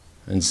breakfast.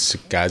 And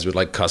guys would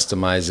like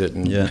customize it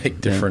and make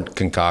different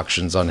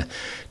concoctions on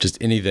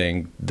just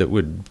anything that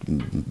would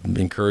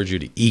encourage you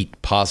to eat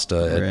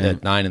pasta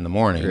at 9 in the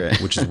morning,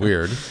 which is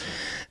weird.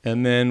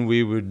 And then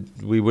we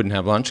wouldn't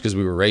have lunch because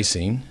we were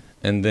racing.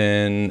 And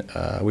then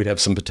we'd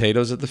have some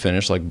potatoes at the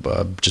finish, like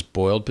just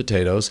boiled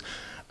potatoes.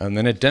 And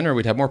then at dinner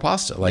we'd have more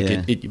pasta.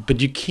 But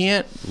you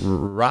can't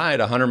ride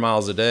 100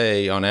 miles a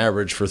day on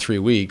average for 3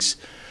 weeks.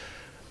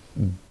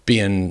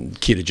 Being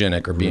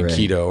ketogenic or being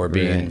keto or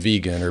being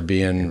vegan or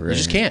being you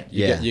just can't.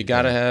 You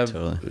got to have.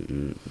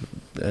 Totally.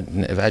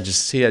 If I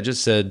just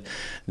said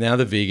now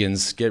the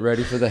vegans get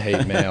ready for the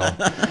hate mail.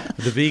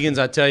 The vegans,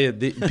 I tell you,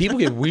 people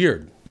get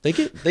weird. They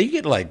get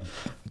super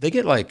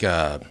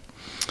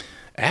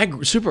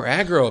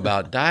aggro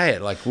about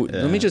diet. Like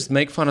let me just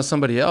make fun of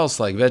somebody else.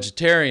 Like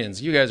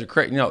vegetarians, you guys are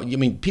crazy. I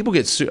mean, people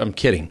get. I'm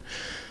kidding.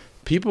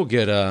 People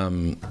get.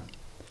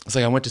 It's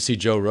like I went to see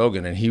Joe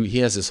Rogan, and he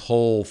has this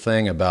whole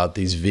thing about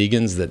these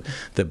vegans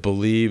that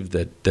believe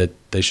that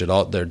they should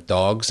their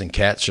dogs and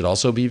cats should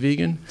also be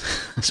vegan.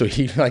 So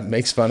he like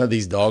makes fun of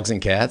these dogs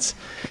and cats.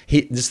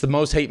 It's the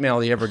most hate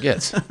mail he ever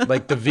gets,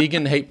 like the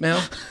vegan hate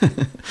mail.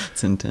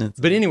 It's intense.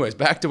 But anyways,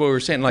 back to what we were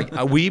saying. Like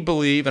we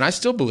believe, and I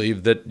still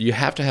believe that you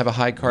have to have a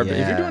high carb. If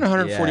you're doing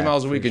 140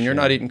 miles a week and you're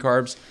not eating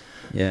carbs.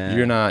 Yeah,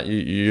 you're not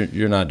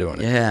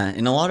doing it. Yeah,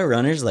 and a lot of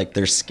runners like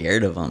they're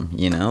scared of them.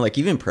 Like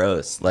even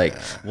pros. Like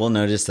we'll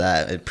notice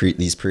that at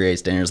these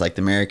pre-race dinners, like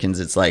the Americans,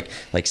 it's like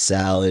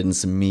salad and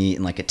some meat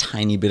and like a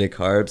tiny bit of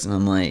carbs, and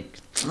I'm like,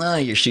 oh,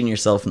 you're shooting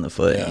yourself in the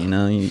foot.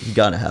 Yeah. You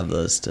got to have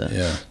those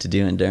to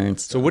do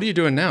endurance. So what are you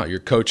doing now? You're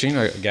coaching,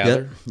 I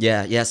gather.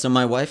 Yeah. So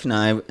my wife and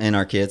I and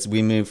our kids,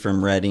 we moved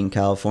from Redding,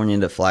 California,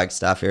 to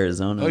Flagstaff,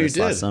 Arizona. Oh, you did?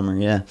 Last summer.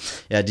 Yeah.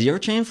 Did you ever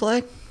train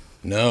flag?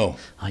 No.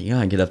 Oh, you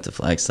gotta get up to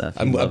Flagstaff.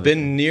 I've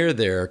been near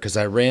there because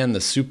I ran the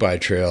Supai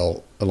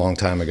Trail a long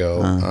time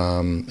ago,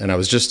 and I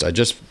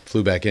just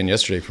flew back in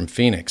yesterday from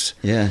Phoenix.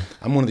 Yeah.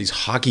 I'm one of these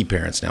hockey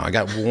parents now. I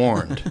got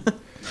warned.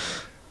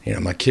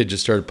 My kid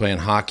just started playing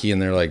hockey, and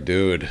they're like,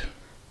 "Dude,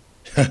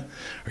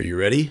 are you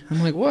ready?"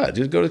 I'm like, "What?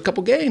 Just go to a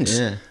couple games."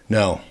 Yeah.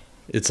 No.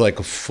 It's like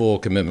a full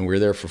commitment. We were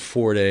there for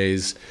 4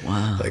 days.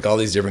 Wow. Like all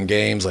these different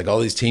games, like all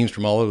these teams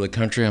from all over the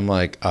country. I'm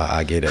like,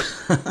 I get it.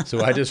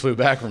 So I just flew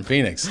back from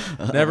Phoenix.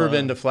 Never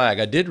been to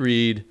Flag. I did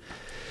read,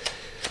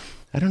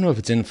 I don't know if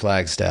it's in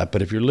Flagstaff,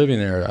 but if you're living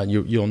there,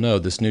 you'll know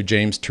this new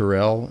James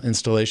Turrell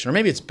installation. Or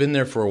maybe it's been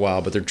there for a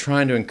while, but they're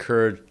trying to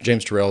encourage,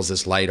 James Turrell's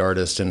this light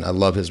artist, and I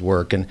love his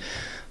work. And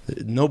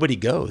nobody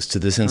goes to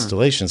this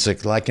installation.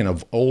 It's like in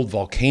an old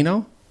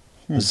volcano.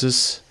 Is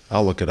this?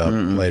 I'll look it up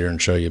later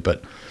and show you.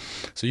 But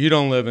So you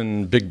don't live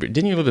in Big Bear.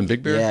 Didn't you live in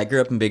Big Bear? Yeah, I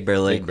grew up in Big Bear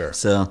Lake. Big Bear.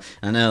 So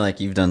I know like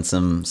you've done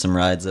some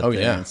rides up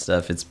there and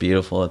stuff. It's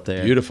beautiful up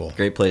there. Beautiful.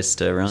 Great place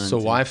to run. So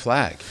why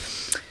Flag?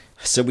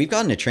 So we've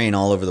gotten to train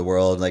all over the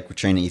world. Like we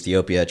trained in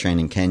Ethiopia, trained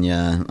in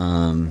Kenya,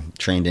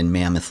 trained in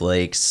Mammoth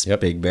Lakes,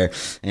 Big Bear.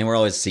 And we're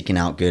always seeking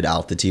out good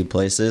altitude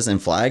places. And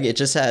Flag, it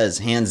just has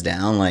hands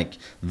down like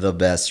the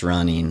best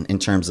running in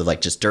terms of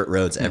like just dirt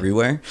roads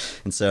everywhere.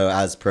 And so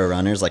as pro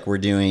runners, like we're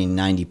doing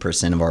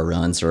 90% of our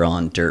runs are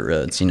on dirt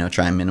roads, you know,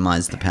 try and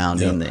minimize the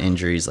pounding, the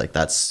injuries. Like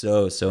that's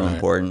so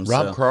important.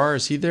 Rob Carr,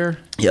 is he there?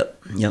 Yep.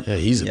 Yeah,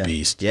 he's a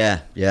beast.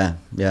 Yeah.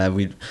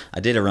 I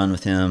did a run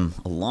with him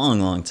a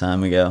long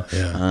time ago.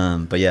 Yeah.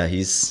 But yeah,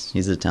 he's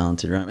a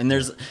talented runner. And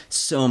there's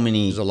so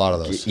many. There's a lot of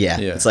those. Yeah.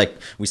 It's like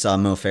we saw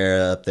Mo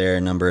Farah up there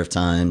a number of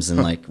times,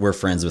 and like we're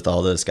friends with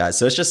all those guys.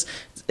 So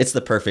it's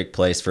the perfect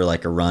place for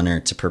like a runner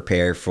to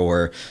prepare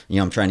for. You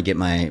know, I'm trying to get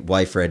my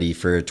wife ready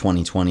for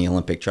 2020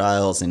 Olympic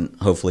trials and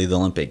hopefully the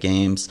Olympic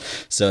Games.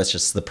 So it's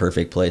just the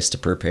perfect place to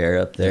prepare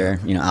up there.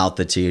 You know,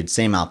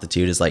 same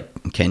altitude as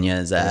like Kenya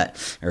is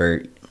at,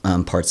 or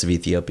parts of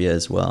Ethiopia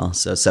as well.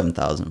 So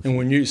 7,000.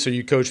 And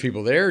you coach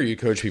people there, or you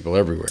coach people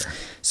everywhere?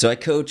 So I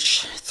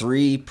coach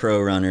 3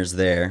 pro runners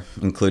there,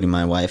 including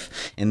my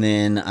wife, and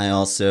then I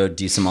also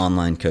do some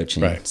online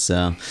coaching. Right.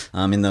 So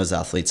and those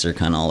athletes are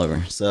kind of all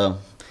over. So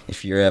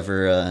if you're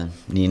ever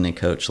needing a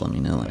coach, let me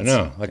know. I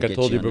know. Like I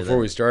told you before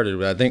we started,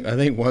 but I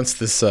think once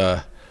this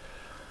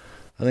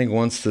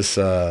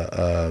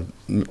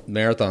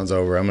marathon's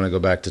over, I'm gonna go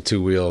back to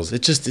 2 wheels.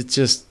 It's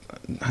just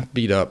not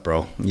beat up,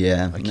 bro.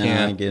 Yeah, I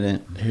can't. I get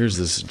it. Here's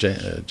this.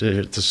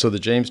 So the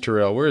James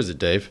Turrell. Where is it,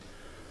 Dave?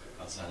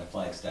 Outside of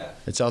Flagstaff.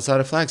 It's outside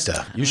of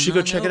Flagstaff. You should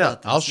go check it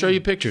out. I'll show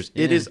you pictures.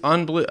 Yeah. It is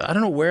unbelievable. I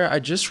don't know where I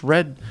read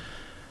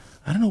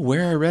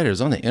it. It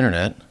was on the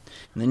internet.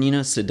 And then, you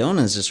know,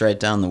 Sedona's just right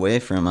down the way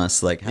from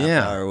us, like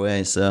half hour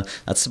away. So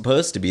that's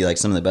supposed to be like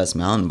some of the best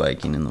mountain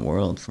biking in the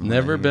world.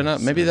 Never been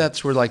up. Maybe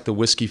that's where like the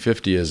Whiskey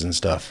 50 is and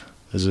stuff.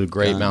 There's a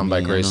great mountain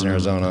bike race in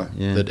Arizona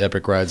that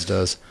Epic Rides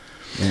does.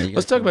 Yeah,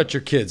 let's talk about your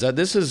kids.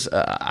 This is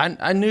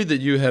I knew that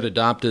you had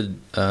adopted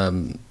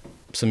some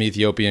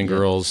Ethiopian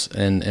girls, but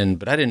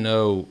I didn't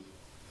know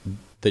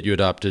that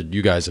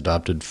you guys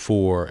adopted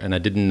 4, and I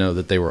didn't know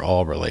that they were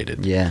all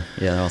related. Yeah.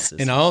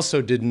 And I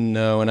also didn't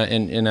know,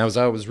 and as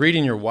I was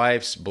reading your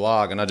wife's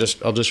blog, and I'll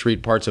just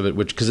read parts of it,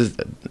 which because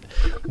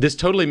this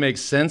totally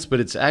makes sense, but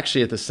it's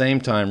actually at the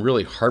same time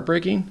really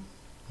heartbreaking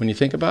when you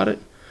think about it.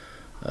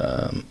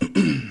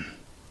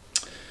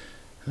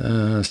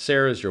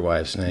 Sarah's your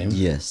wife's name.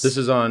 Yes. Is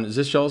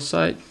this y'all's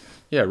site?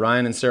 Yeah,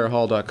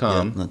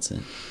 RyanandSarahHall.com. Yeah, that's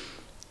it.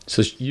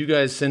 So you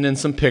guys send in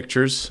some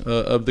pictures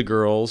of the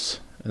girls,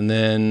 and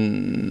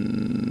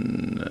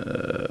then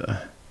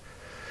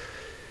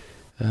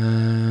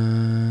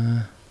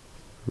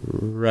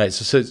right.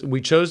 So it says we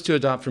chose to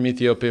adopt from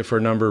Ethiopia for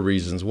a number of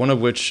reasons. One of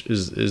which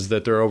is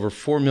that there are over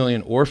 4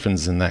 million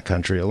orphans in that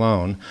country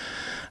alone.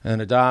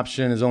 And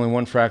adoption is only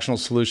one fractional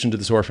solution to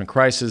this orphan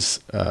crisis.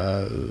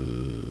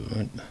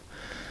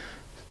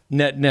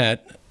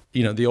 Net,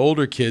 you know, the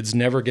older kids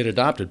never get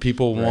adopted.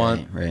 People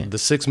want the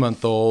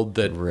 6-month-old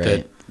that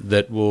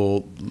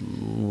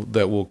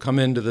will come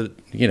into the,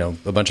 you know,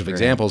 a bunch of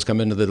examples come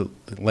into the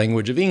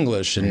language of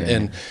English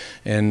and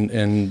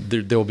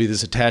there will be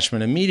this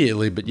attachment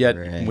immediately. But yet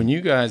when you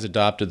guys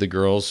adopted the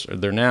girls,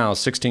 they're now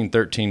 16,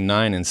 13,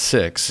 9, and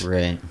 6.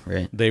 Right.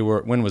 They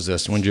were, when was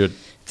this?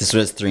 This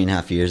was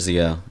 3.5 years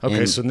ago.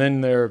 Okay, so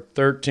then they're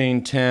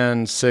 13,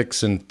 10,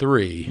 6, and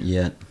 3.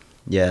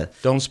 Yeah.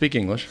 Don't speak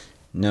English.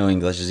 No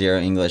English, 0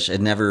 English.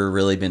 I'd never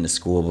really been to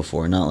school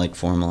before, not like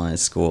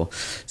formalized school.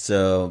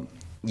 So,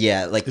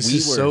 yeah, like this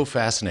is so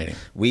fascinating.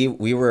 We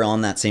were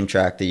on that same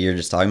track that you're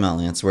just talking about,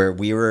 Lance, where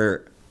we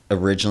were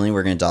originally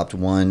going to adopt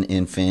 1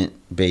 infant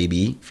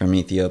baby from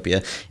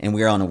Ethiopia, and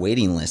we were on a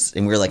waiting list,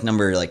 and we were like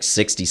number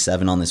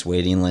 67 on this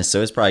waiting list.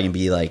 So it's probably going to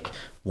be like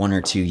 1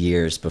 or 2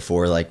 years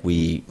before like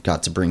we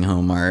got to bring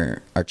home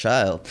our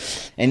child.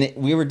 And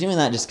we were doing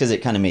that just because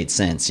it kind of made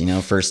sense, you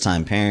know, first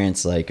time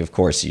parents, like of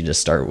course you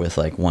just start with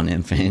like 1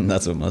 infant.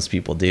 That's what most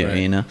people do,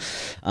 you know.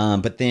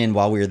 But then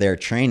while we were there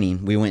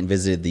training, we went and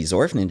visited these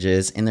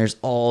orphanages, and there's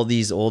all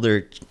these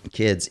older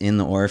kids in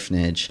the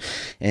orphanage,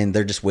 and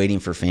they're just waiting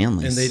for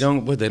families. And they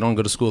don't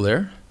go to school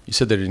there? You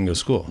said they didn't go to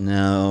school.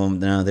 No,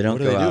 they don't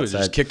go outside. What do?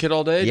 Just kick it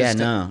all day?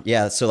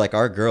 Yeah. So like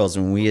our girls,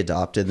 when we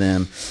adopted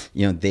them,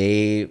 you know,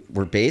 they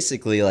were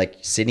basically like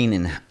sitting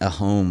in a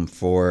home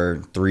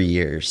for 3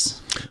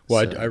 years.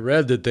 Well, so. I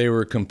read that they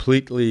were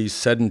completely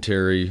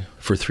sedentary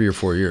for 3 or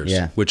 4 years.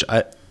 Yeah. Which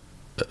I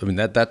mean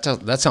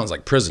that sounds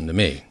like prison to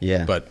me.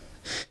 Yeah. But.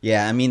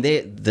 Yeah, I mean,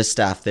 the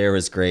staff there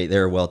was great. They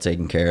were well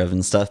taken care of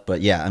and stuff.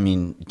 But yeah, I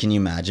mean, can you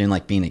imagine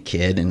like being a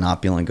kid and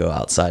not being able to go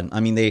outside?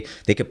 I mean, they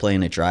could play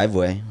in a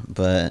driveway,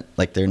 but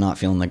like they're not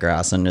feeling the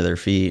grass under their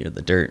feet or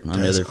the dirt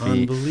under their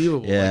feet.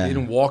 Unbelievable. Yeah. Like, they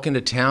didn't walk into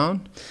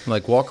town,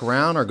 like walk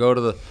around or go to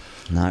the.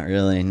 Not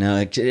really.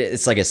 No,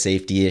 it's like a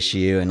safety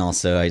issue, and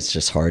also it's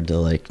just hard to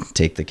like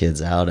take the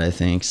kids out, I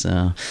think.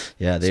 So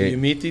yeah. So you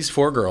meet these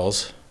 4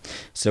 girls.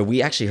 So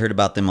we actually heard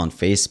about them on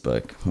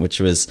Facebook, which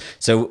was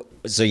so.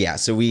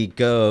 So we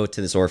go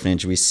to this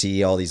orphanage, we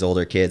see all these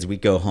older kids, we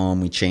go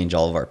home, we change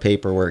all of our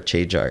paperwork,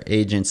 change our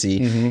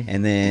agency,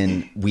 and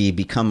then we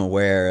become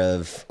aware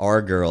of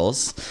our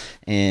girls,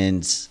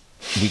 and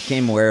we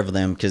became aware of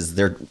them because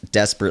they're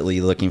desperately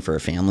looking for a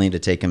family to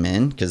take them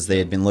in, because they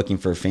had been looking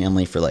for a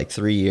family for like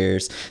 3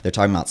 years. They're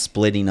talking about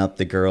splitting up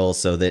the girls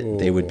so that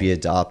they would be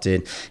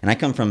adopted. And I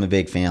come from a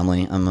big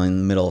family. I'm in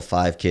the middle of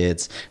 5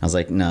 kids. I was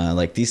like, no,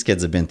 like these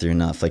kids have been through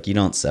enough. Like you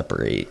don't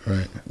separate,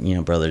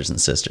 brothers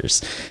and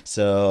sisters.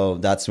 So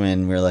that's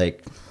when we're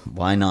like,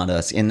 why not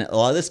us? And a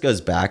lot of this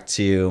goes back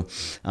to,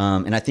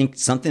 and I think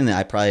something that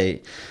I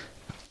probably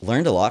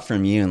learned a lot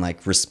from you and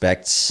like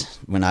respect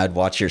when I'd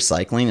watch your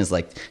cycling is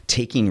like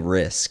taking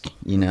risk,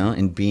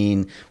 and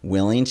being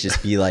willing to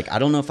just be like, I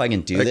don't know if I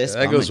can do this.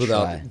 That goes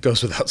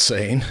without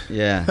saying.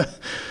 Yeah.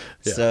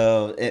 Yeah.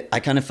 So I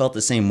kind of felt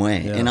the same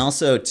way. Yeah. And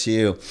also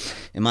too,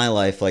 in my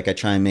life, like I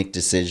try and make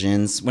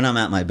decisions when I'm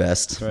at my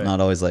best, not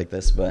always like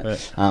this,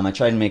 but I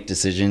try to make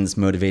decisions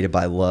motivated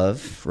by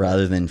love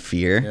rather than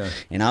fear. Yeah.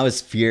 And I was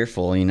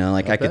fearful,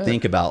 I could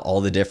think about all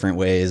the different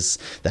ways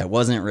that I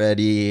wasn't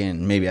ready,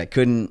 and maybe I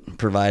couldn't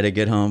provide a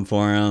good home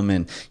for them,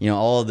 and,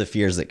 all of the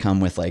fears that come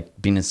with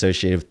like being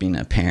associated with being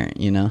a parent,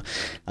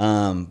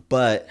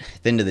 but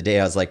at the end of the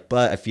day, I was like,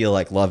 but I feel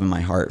like love in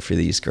my heart for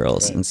these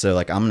girls. And so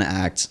like, I'm going to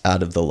act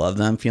out of the love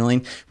that I'm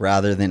feeling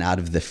rather than out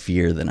of the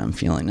fear that I'm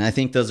feeling. And I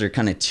think those are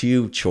kind of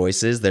two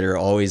choices that are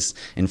always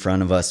in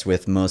front of us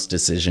with most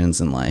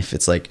decisions in life.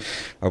 It's like,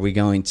 are we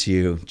going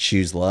to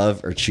choose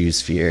love or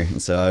choose fear?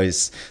 And so I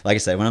always, like I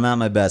said, when I'm at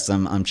my best,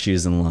 I'm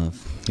choosing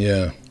love.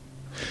 Yeah.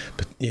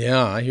 But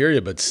yeah, I hear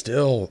you, but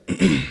still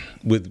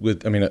with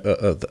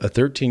a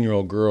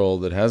 13-year-old girl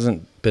that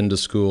hasn't been to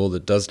school,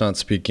 that does not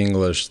speak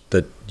English,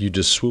 that you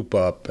just swoop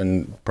up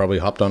and probably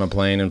hopped on a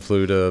plane and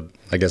flew to,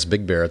 I guess,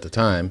 Big Bear at the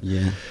time.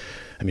 Yeah.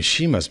 I mean,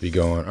 she must be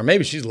going, or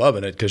maybe she's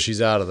loving it because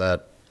she's out of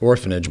that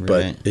orphanage.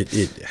 But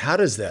how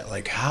does that,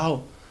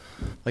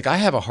 I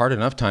have a hard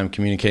enough time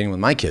communicating with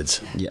my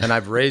kids, and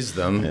I've raised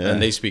them,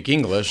 and they speak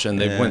English, and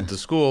they went to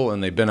school,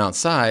 and they've been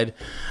outside,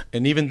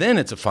 and even then,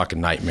 it's a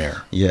fucking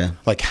nightmare. Yeah.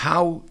 Like,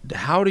 how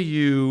do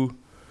you,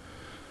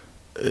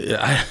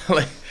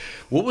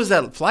 what was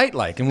that flight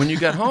like? And when you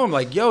got home,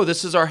 like, yo,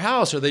 this is our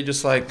house. Are they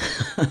just like,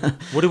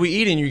 what are we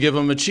eating? You give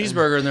them a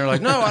cheeseburger, and they're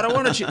like, no, I don't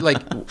want to.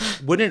 Like,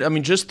 wouldn't it? I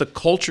mean, just the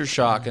culture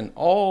shock and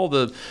all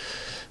of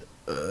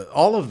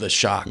the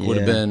shock would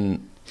have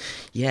been.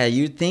 Yeah,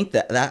 you'd think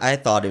that I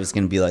thought it was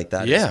going to be like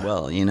that as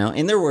well,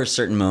 And there were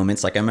certain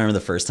moments, like I remember the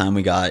first time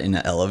we got in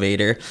an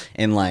elevator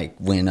and like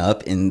went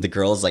up, and the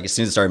girls, like as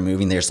soon as it started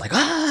moving, they're just like,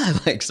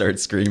 like started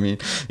screaming,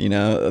 they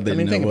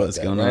didn't know what was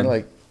going on.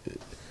 Like,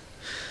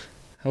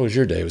 how was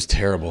your day? It was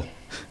terrible.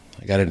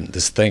 I got in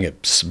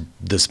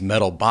this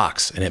metal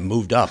box, and it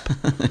moved up,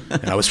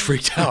 and I was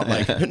freaked out.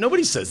 Like,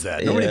 nobody says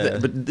that.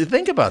 But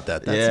think about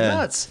that. That's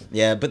nuts.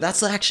 Yeah, but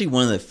that's actually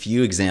one of the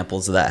few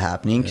examples of that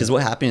happening, because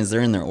what happened is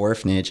they're in their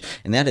orphanage,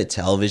 and they had a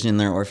television in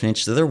their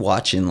orphanage, so they're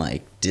watching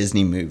like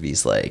Disney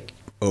movies like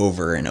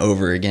over and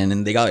over again,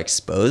 and they got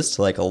exposed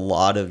to like a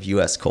lot of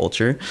U.S.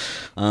 culture.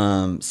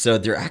 So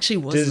there actually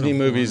wasn't Disney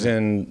movies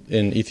in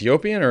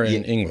Ethiopian or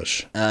in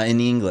English? In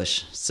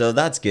English. So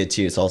that's good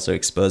too. It's also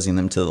exposing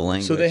them to the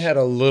language. So they had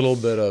a little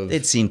bit of.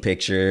 They'd seen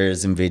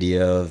pictures and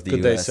video of the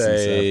could U.S. Could they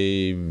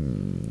say,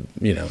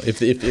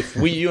 if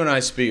you and I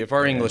speak, if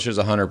our English is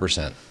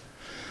 100%,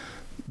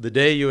 the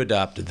day you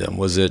adopted them,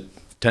 was it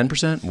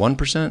 10%,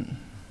 1%?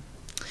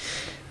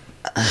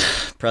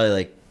 Probably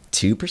like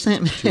 2%.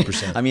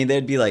 2%. I mean,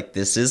 they'd be like,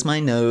 "This is my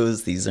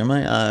nose. These are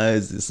my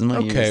eyes. This is my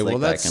ears," like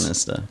that kind of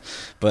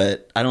stuff.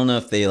 But I don't know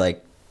if they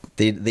like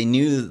they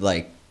knew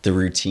like the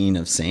routine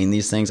of saying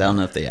these things. I don't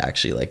know if they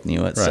actually like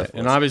knew it. Right.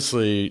 And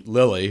obviously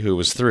Lily, who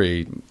was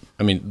 3,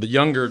 I mean, the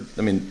younger.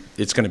 I mean,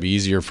 it's going to be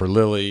easier for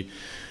Lily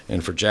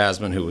and for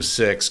Jasmine, who was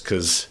 6,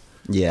 because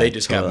they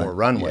just got more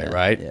runway,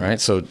 right? Yeah. Right.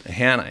 So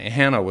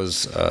Hannah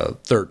was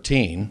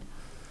 13,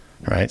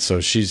 right? So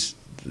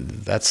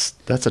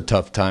that's a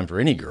tough time for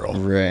any girl.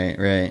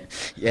 Right.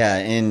 Yeah,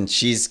 and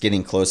she's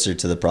getting closer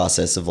to the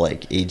process of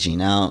like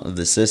aging out of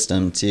the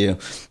system too.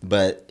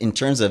 But in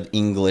terms of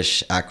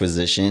English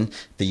acquisition,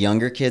 the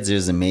younger kids, it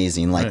was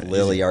amazing. Like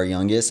Lily, our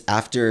youngest,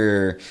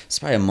 after it's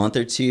probably a month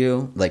or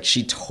two, like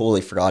she totally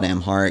forgot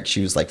Amharic.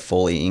 She was like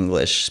fully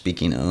English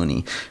speaking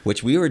Oni,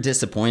 which we were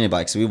disappointed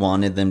by because we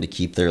wanted them to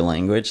keep their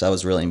language. That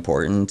was really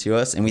important to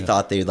us, and we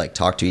thought they would like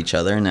talk to each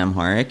other in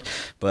Amharic,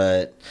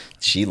 but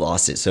she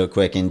lost it so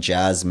quick. And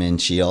Jasmine,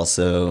 she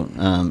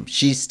also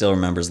she still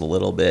remembers a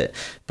little bit,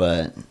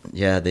 but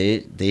yeah, they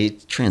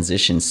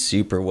transitioned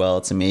super well.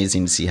 It's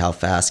amazing to see how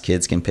fast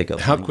kids can pick up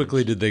How language.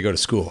 quickly did they go to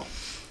school?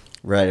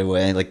 Right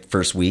away, like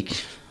first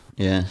week.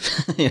 Yeah.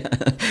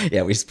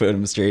 Yeah, we just put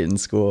them straight in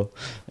school.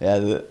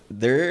 Yeah,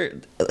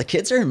 the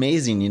kids are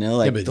amazing,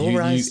 like they'll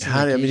rise to the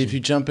occasion. I mean, if you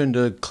jump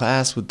into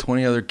class with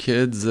 20 other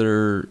kids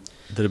that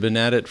have been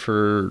at it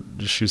for,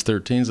 she was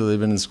 13, so they've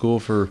been in school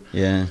for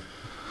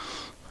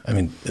I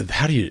mean,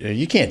 how do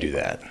you can't do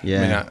that. Yeah.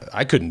 I mean,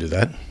 I couldn't do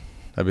that.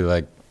 I'd be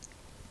like,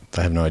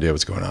 I have no idea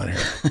what's going on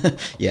here.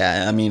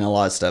 Yeah, I mean, a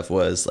lot of stuff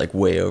was like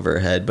way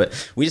overhead,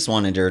 but we just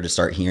wanted her to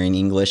start hearing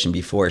English and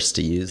be forced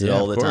to use it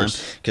all the time.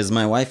 Because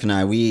my wife and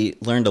I, we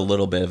learned a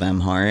little bit of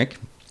Amharic.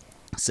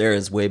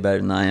 Sarah's way better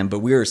than I am, but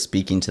we were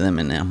speaking to them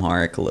in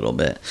Amharic a little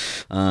bit.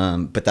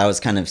 But that was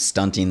kind of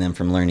stunting them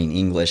from learning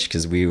English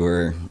because we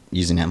were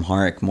using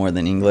Amharic more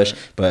than English.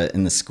 Right. But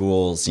in the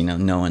schools, you know,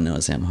 no one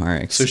knows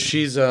Amharic. So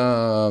she's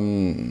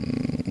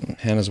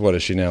Hannah's, what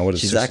is she now? What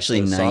is she's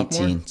actually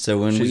 19. Sophomore? So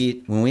when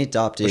we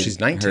adopted she's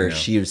 19 her, now.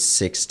 she was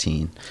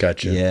 16.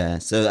 Gotcha. Yeah.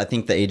 So I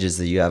think the ages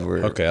that you have were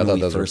okay. I when thought we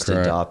those first were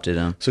adopted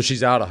them. So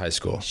she's out of high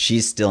school.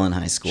 She's still in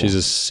high school. She's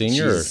a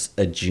senior. She's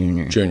a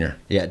junior. Junior.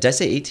 Yeah. Did I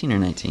say 18 or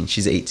 19?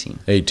 She's 18.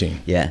 18.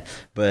 Yeah.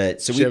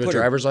 But so we have a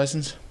driver's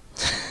license.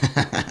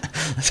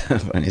 That's a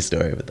funny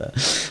story with that.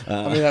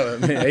 I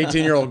mean,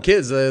 18-year-old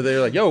kids,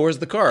 they're like, yo, where's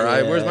the car?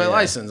 Where's my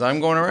license?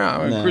 I'm going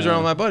around. I'm cruising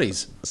around with my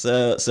buddies.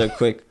 So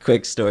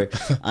quick story.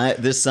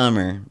 This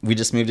summer, we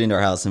just moved into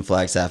our house in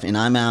Flagstaff, and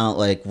I'm out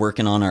like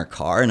working on our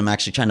car, and I'm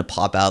actually trying to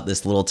pop out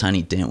this little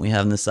tiny dent we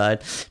have on the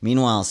side.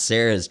 Meanwhile,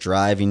 Sarah's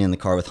driving in the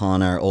car with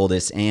Hannah, our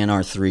oldest, and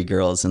our 3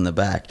 girls in the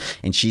back,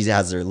 and she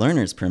has her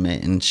learner's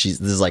permit, and this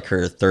is like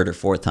her 3rd or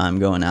 4th time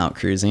going out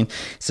cruising.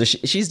 So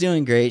she's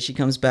doing great. She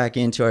comes back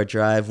into our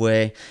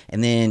driveway,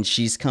 and then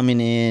she's coming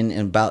in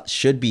and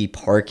should be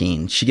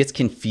parking. She gets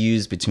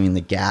confused between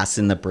the gas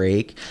and the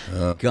brake,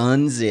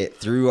 guns it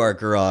through our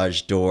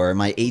garage door.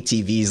 My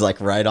ATV's like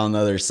right on the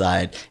other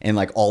side, and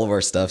like all of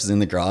our stuff's in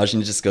the garage,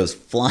 and it just goes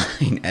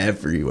flying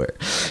everywhere.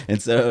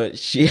 And so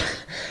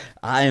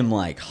I am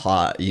like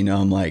hot, you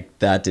know, I'm like,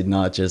 that did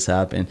not just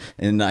happen.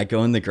 And I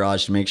go in the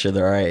garage to make sure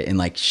they're all right, and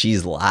like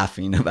she's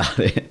laughing about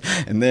it.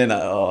 And then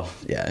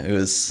it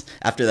was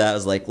after that I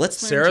was like, let's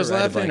Sarah's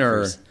laughing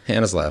or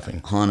Hannah's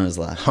laughing? Hannah's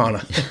laughing.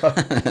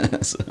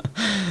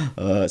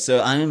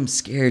 So I'm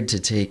scared to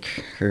take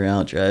her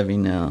out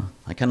driving now.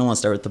 I kind of want to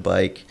start with the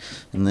bike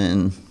and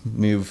then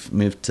move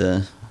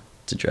to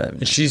driving.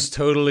 And she's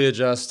totally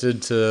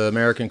adjusted to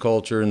American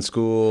culture and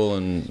school,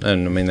 and I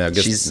mean, I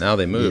guess now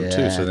they moved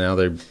too, so now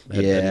they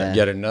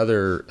get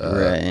another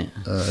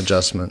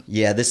adjustment.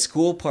 Yeah, the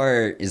school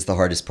part is the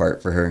hardest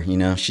part for her. You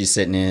know, she's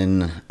sitting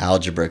in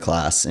algebra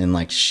class, and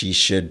like she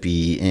should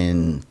be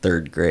in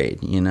 3rd grade.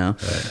 You know,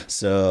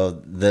 so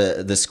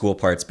the school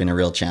part's been a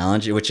real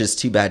challenge, which is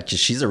too bad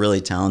because she's a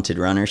really talented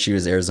runner. She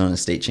was Arizona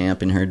state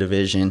champ in her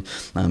division,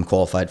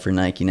 qualified for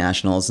Nike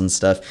Nationals and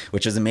stuff,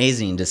 which was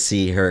amazing to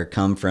see her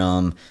come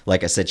from.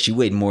 Like I said, she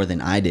weighed more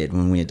than I did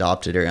when we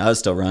adopted her. I was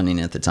still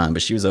running at the time,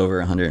 but she was over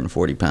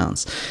 140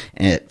 pounds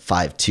at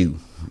 5'2",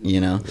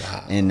 you know?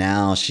 Wow. And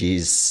now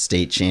she's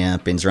state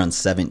champ and run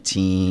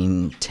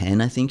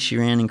 17:10, I think she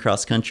ran in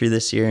cross country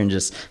this year, and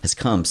just has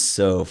come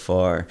so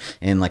far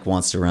and like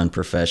wants to run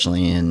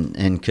professionally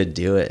and could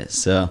do it.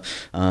 So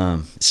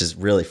it's just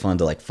really fun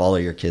to like follow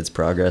your kids'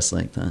 progress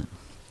like that.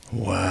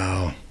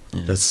 Wow.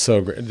 Yeah. That's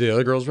so great. Do the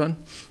other girls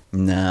run?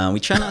 No, we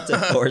try not to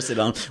force it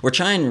on. We're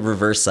trying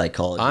reverse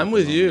psychology. I'm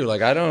with you.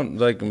 Like, I don't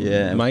like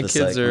my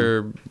kids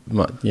are,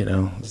 you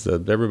know,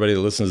 everybody that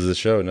listens to the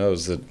show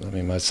knows that. I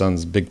mean, my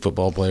son's a big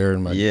football player,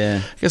 and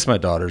I guess my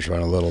daughters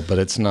run a little, but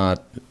it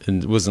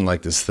wasn't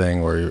like this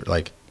thing where you're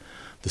like,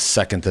 the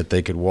second that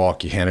they could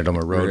walk, you handed them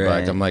a road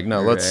bike. I'm like,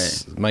 no,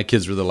 my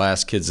kids were the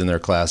last kids in their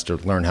class to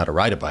learn how to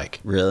ride a bike.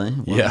 Really?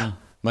 Wow. Yeah.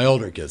 My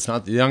older kids,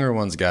 not the younger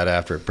ones, got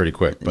after it pretty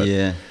quick, but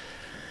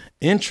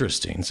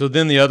interesting. So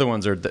then the other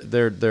ones are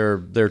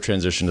their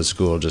transition to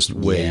school just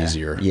way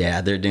easier. Yeah,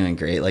 they're doing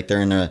great. Like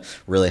they're in a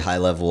really high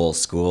level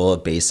school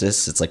at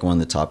Basis. It's like one of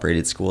the top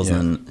rated schools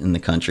in the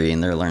country,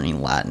 and they're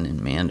learning Latin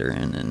and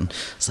Mandarin. And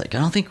it's like, I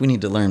don't think we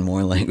need to learn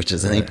more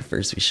languages. I think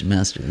first we should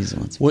master these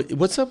ones.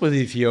 What's up with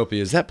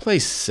Ethiopia? Is that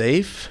place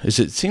safe?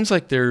 It seems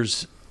like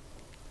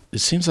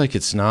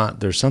it's not.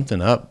 There's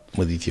something up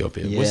with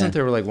Ethiopia. Yeah. Wasn't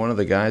there like one of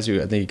the guys who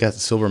I think he got the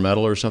silver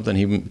medal or something?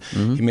 He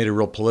made a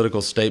real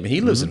political statement.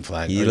 He lives in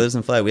Flag. He lives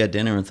in Flag. We had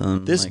dinner with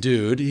him. This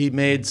dude, he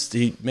made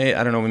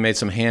I don't know. We made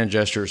some hand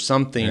gesture or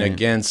something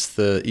against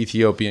the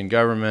Ethiopian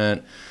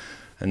government,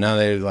 and now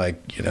they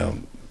like, you know,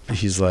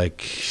 he's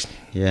like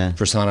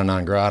persona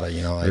non grata.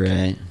 You know,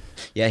 like.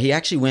 Yeah, he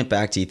actually went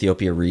back to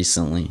Ethiopia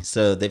recently.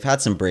 So they've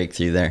had some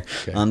breakthrough there.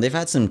 Okay. They've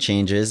had some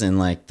changes in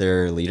like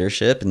their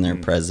leadership and their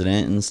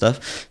president and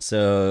stuff.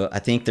 So I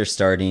think they're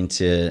starting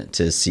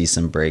to see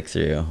some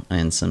breakthrough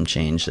and some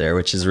change there,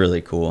 which is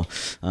really cool.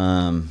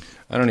 I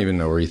don't even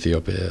know where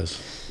Ethiopia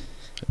is.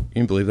 You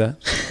can believe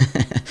that?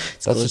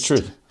 That's the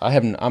truth.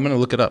 I'm going to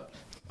look it up.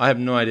 I have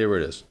no idea where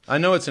it is. I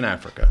know it's in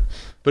Africa.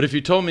 But if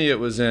you told me it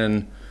was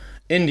in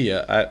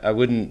India, I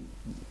wouldn't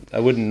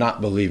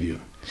not believe you.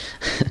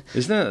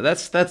 Isn't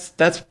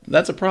that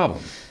that's a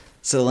problem?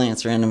 So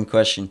Lance, random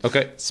question.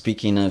 Okay.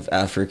 Speaking of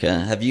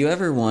Africa, have you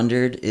ever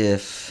wondered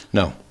if?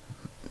 No.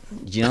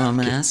 Do you know what I'm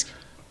gonna ask?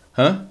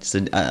 Huh?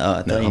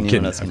 I thought you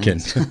knew what I was gonna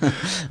ask.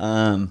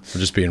 I'm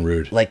just being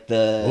rude. Like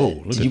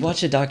did you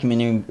watch a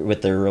documentary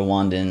with the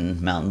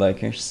Rwandan mountain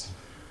bikers?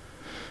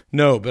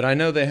 No, but I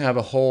know they have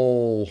a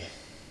whole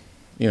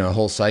a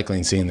whole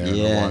cycling scene there in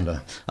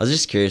Rwanda. I was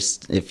just curious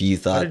if you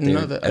thought I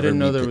didn't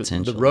know there was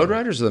the road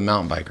riders or the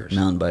mountain bikers.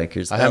 Mountain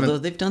bikers. Although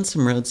they've done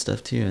some road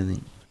stuff too, I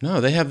think. No,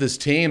 they have this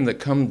team that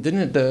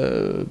didn't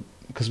it?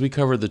 Because we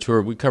covered the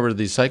tour. We covered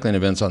these cycling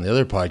events on the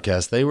other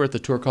podcast. They were at the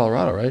Tour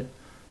Colorado, right?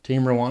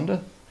 Team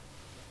Rwanda?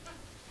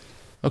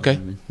 Okay,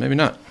 maybe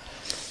not.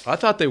 I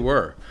thought they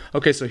were.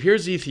 Okay, so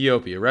here's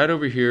Ethiopia, right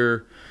over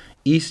here,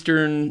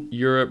 Eastern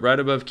Europe, right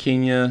above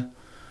Kenya.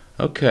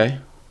 Okay.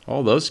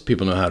 All those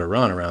people know how to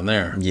run around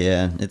there.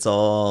 Yeah, it's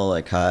all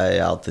like high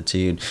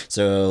altitude.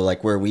 So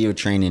like where we would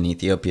train in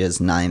Ethiopia is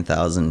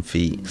 9,000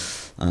 feet.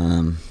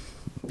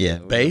 Yeah,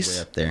 base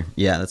way up there.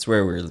 Yeah, that's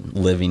where we're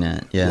living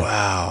at. Yeah.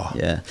 Wow.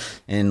 Yeah,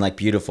 and like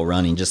beautiful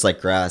running, just like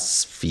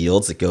grass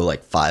fields that go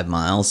like 5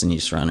 miles, and you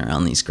just run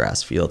around these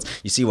grass fields.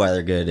 You see why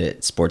they're good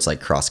at sports like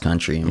cross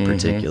country in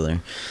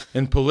particular.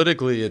 And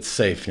politically, it's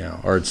safe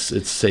now, or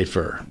it's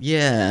safer.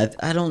 Yeah,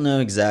 I don't know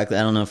exactly.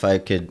 I don't know if I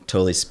could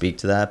totally speak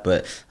to that,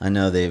 but I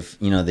know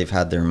they've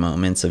had their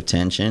moments of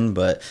tension.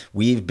 But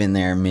we've been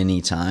there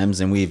many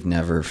times, and we've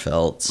never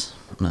felt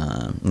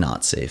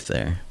not safe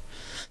there.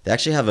 They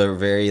actually have a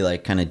very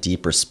like kind of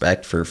deep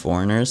respect for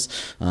foreigners,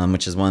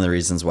 which is one of the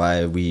reasons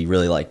why we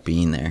really like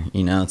being there.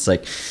 It's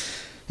like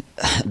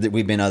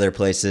we've been other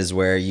places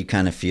where you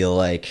kind of feel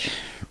like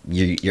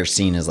you're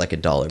seen as like a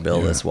dollar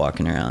bill that's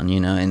walking around,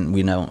 and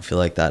we don't feel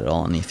like that at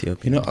all in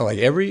Ethiopia. Like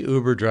every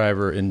Uber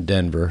driver in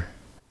Denver,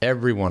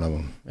 every one of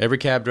them, every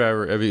cab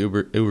driver, every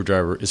Uber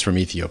driver is from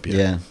Ethiopia.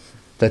 Yeah.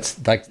 That's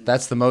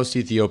the most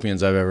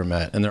Ethiopians I've ever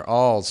met, and they're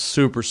all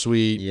super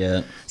sweet.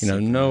 Yeah, no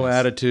nice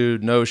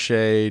attitude, no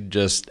shade,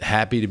 just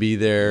happy to be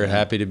there,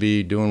 happy to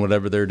be doing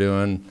whatever they're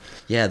doing.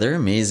 Yeah, they're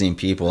amazing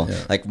people.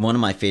 Yeah. Like one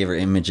of my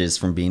favorite images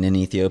from being in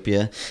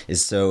Ethiopia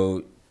is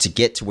to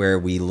get to where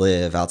we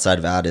live outside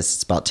of Addis,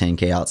 it's about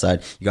 10K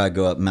outside. You got to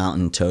go up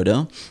Mountain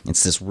Toto.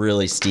 It's this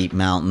really steep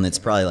mountain that's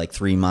probably like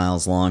 3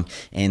 miles long.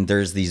 And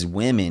there's these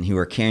women who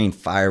are carrying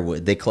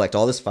firewood. They collect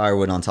all this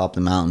firewood on top of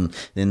the mountain.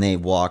 Then they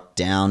walk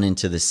down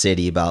into the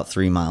city about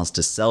 3 miles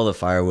to sell the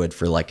firewood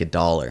for like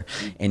 $1.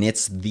 And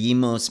it's the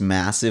most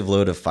massive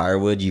load of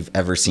firewood you've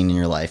ever seen in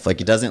your life. Like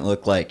it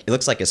looks like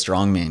a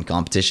strongman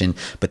competition,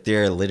 but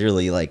they're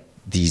literally like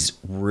these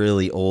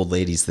really old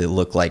ladies that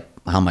look like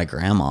how my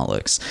grandma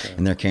looks,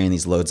 and they're carrying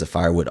these loads of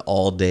firewood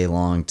all day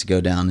long to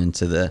go down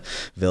into the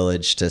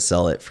village to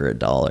sell it for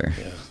 $1.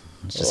 Yeah. It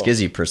just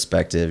gives you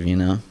perspective,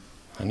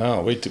 I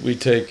know. We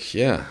take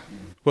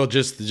well,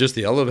 just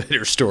the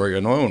elevator story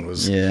alone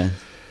was I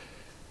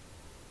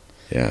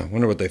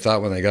wonder what they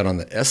thought when they got on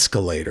the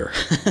escalator.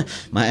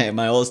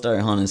 my oldest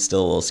daughter Hannah is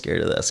still a little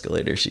scared of the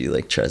escalator. She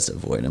like tries to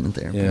avoid them at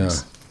the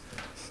airports.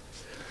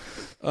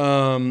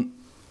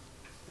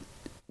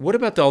 What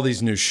about all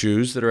these new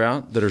shoes that are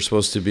out that are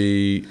supposed to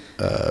be,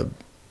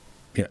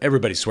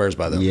 everybody swears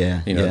by them.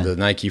 The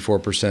Nike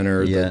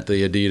 4%er,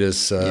 the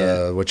Adidas,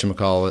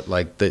 whatchamacallit,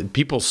 like the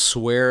people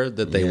swear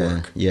that they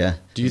work. Yeah.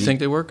 Do you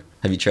think they work?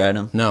 Have you tried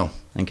them? No.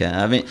 Okay.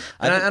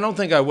 I don't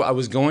think I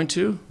was going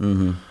to.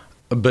 Mm-hmm.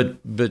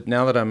 But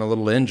now that I'm a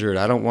little injured,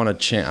 I don't want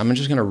to I'm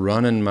just going to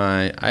run in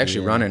I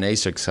actually run in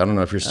Asics. I don't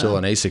know if you're still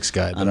an Asics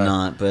guy. I'm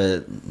not,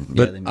 but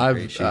they make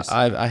great shoes.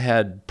 I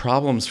had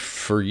problems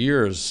for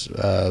years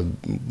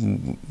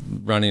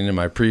running in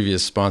my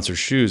previous sponsor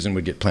shoes and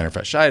would get plantar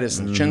fasciitis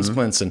and shin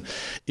splints. And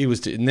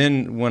and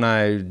then when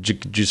I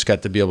just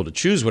got to be able to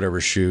choose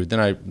whatever shoe, then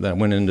I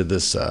went into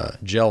this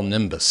gel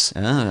Nimbus. Oh,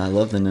 I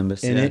love the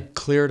Nimbus. And it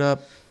cleared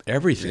up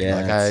everything.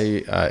 Yeah,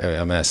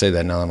 I say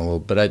that now in a little,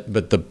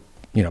 but the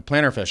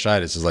plantar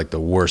fasciitis is like the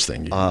worst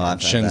thing.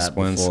 I've shin had that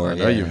splints. before. I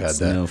know you've had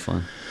that. No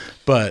fun.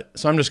 But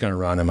so I'm just going to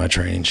run in my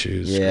training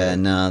shoes. Yeah,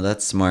 no,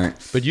 that's smart.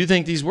 But you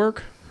think these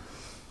work?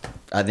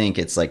 I think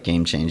it's like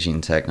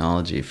game-changing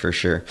technology for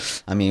sure.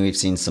 I mean, we've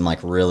seen some like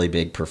really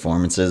big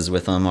performances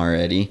with them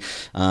already.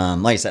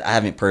 Like I said, I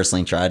haven't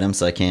personally tried them,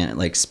 so I can't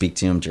like speak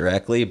to them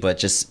directly. But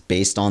just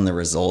based on the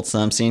results that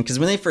I'm seeing, because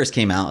when they first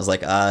came out, I was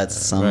like, it's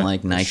some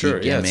like Nike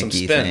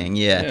gimmicky thing,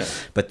 yeah.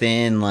 But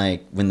then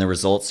like when the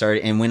results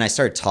started, and when I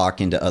started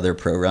talking to other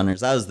pro runners,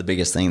 that was the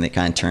biggest thing that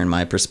kind of turned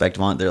my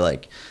perspective on it. They're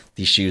like,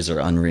 these shoes are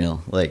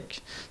unreal,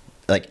 like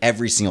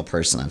every single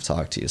person I've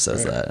talked to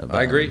says that about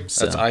I agree. them.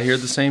 So I hear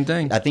the same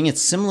thing. I think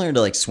it's similar to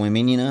like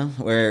swimming,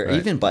 where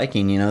even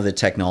biking, the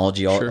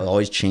technology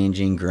always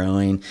changing,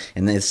 growing.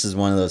 And this is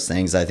one of those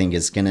things I think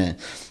is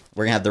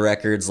we're gonna have the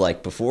records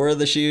like before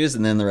the shoes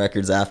and then the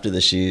records after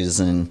the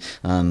shoes, and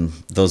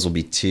those will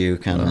be two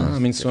kind of. I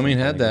mean, swimming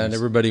had that, and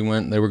everybody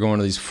they were going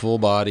to these full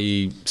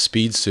body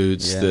speed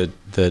suits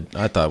that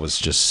I thought was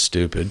just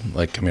stupid.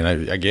 Like, I mean,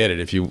 I get it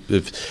if you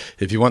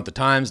want the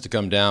times to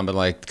come down, but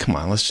like, come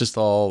on, let's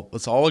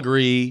all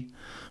agree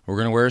we're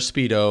gonna wear a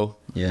Speedo.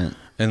 Yeah.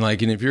 And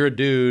if you're a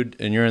dude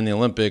and you're in the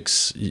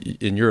Olympics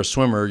and you're a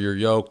swimmer, you're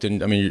yoked,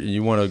 and I mean,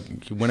 you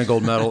want to win a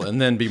gold medal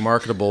and then be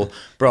marketable,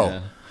 bro.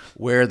 Yeah.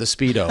 Wear the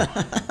Speedo.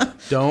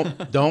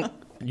 Don't.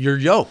 You're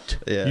yoked.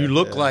 Yeah, you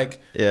look like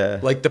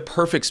the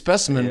perfect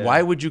specimen. Yeah.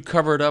 Why would you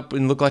cover it up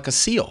and look like a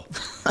seal?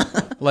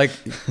 like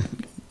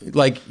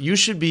you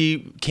should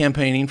be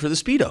campaigning for the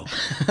Speedo.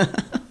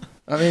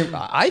 I mean,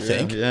 I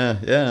think. Yeah,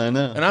 I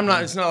know. And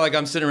it's not like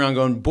I'm sitting around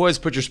going, boys,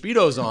 put your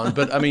Speedos on.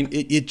 But I mean,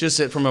 it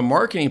just, from a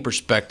marketing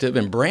perspective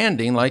and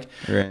branding, like,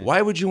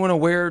 why would you want to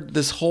wear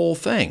this whole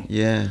thing?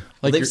 Yeah.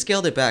 Like, they've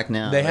scaled it back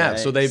now. They have. Right?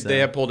 So they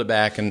have pulled it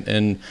back.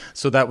 And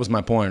so that was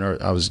my point, or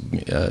I was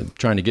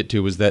trying to get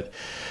to, was that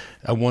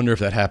I wonder if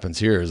that happens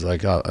here. Is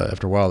like,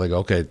 after a while, they go,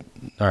 okay,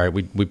 all right,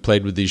 we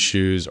played with these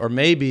shoes. Or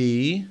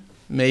maybe,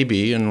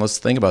 and let's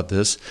think about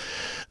this,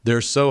 they're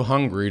so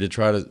hungry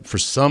to for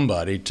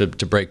somebody to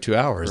break 2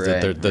 hours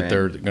that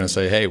they're going to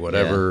say, hey,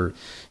 whatever.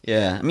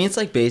 Yeah. I mean, it's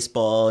like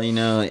baseball,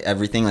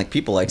 everything. Like,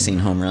 people like seeing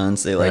home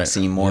runs. They like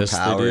seeing more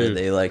power.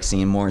 They like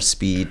seeing more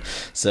speed.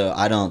 So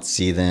I don't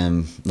see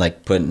them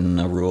like putting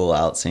a rule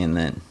out saying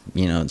that,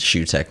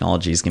 shoe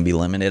technologies can be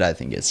limited. I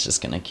think it's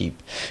just going to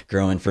keep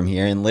growing from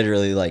here. And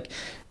literally, like,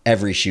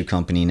 every shoe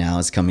company now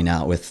is coming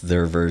out with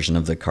their version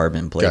of the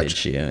carbon plated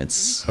shoe.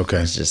 It's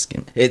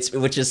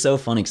which is so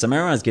funny, because I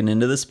remember when I was getting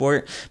into the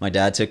sport, my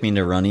dad took me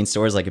into running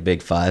stores, like a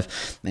Big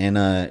Five,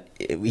 and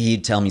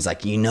he'd tell me, he's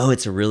like,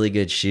 it's a really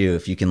good shoe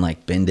if you can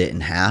like bend it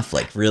in half,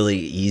 like really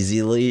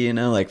easily,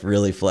 like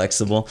really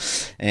flexible.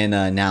 And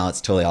now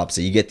it's totally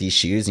opposite. You get these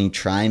shoes and you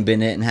try and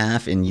bend it in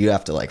half, and you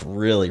have to like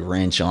really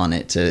wrench on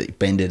it to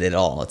bend it at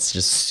all. It's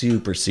just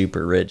super,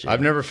 super rigid.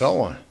 I've never felt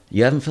one.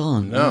 You haven't felt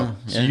one? No.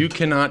 So you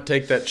cannot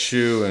take that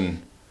shoe,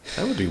 and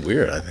that would be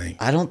weird, I think.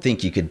 I don't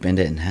think you could bend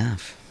it in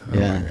half. Oh my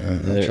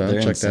God.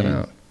 I'll check that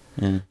out.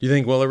 Yeah. You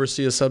think we'll ever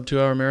see a sub 2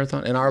 hour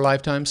marathon in our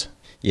lifetimes?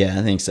 Yeah,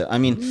 I think so. I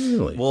mean,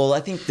 really? Well, I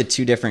think the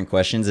two different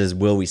questions is,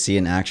 will we see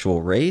an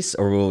actual race,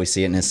 or will we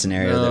see it in a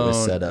scenario that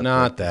was set up?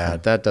 Not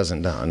that. That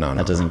doesn't. No.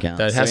 That doesn't count.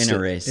 That has in a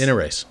race. In a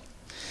race.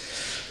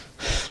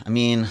 I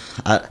mean,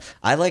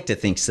 I like to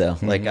think so.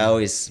 Mm-hmm. Like, I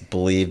always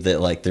believe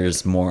that like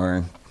there's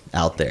more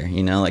out there,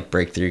 like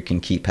breakthrough can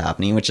keep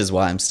happening, which is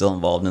why I'm still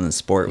involved in the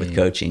sport with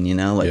coaching,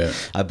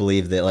 I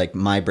believe that like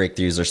my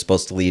breakthroughs are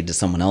supposed to lead to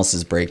someone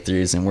else's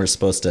breakthroughs, and we're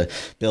supposed to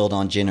build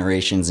on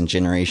generations and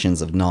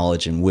generations of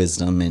knowledge and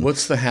wisdom. And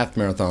what's the half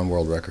marathon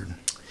world record?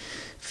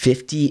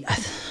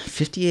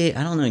 58,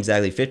 I don't know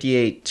exactly,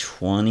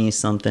 58:20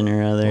 something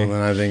or other.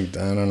 Well, then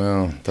I don't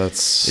know.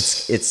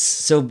 That's it's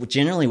so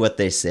generally what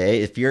they say,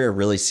 if you're a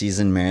really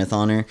seasoned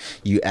marathoner,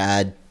 you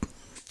add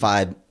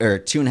 5 or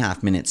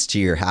 2.5 minutes to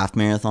your half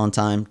marathon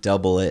time,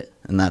 double it,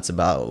 and that's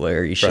about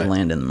where you should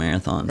land in the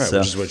marathon. Right,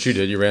 which is what you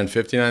did. You ran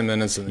 59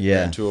 minutes and you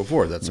ran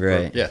 2:04. That's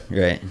right.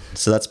 Right.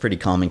 So that's pretty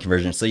common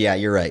conversion. So yeah,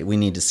 you're right. We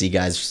need to see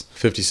guys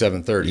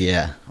 57:30.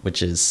 Yeah,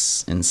 which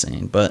is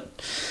insane. But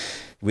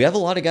we have a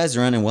lot of guys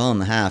running well in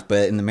the half,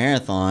 but in the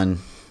marathon,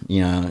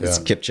 it's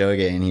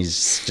Kipchoge, and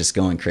he's just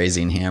going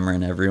crazy and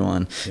hammering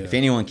everyone. Yeah. If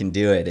anyone can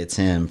do it, it's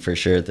him for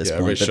sure at this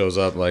point. Everybody shows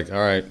up like, all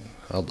right,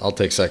 I'll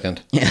take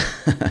second. Yeah.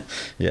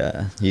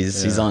 Yeah.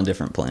 He's on a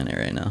different planet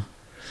right now.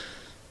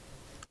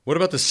 What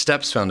about the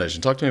STEPS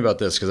Foundation? Talk to me about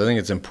this, because I think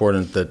it's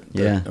important that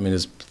I mean,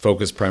 it's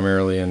focused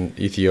primarily in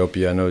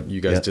Ethiopia. I know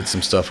you guys did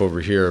some stuff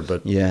over here,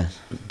 but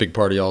big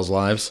part of y'all's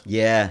lives.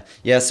 Yeah.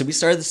 So we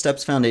started the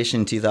STEPS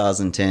Foundation in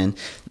 2010.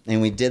 And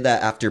we did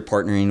that after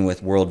partnering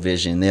with World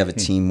Vision. They have a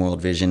Team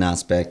World Vision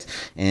aspect.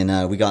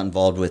 And we got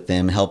involved with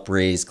them, helped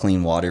raise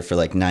clean water for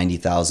like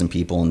 90,000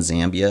 people in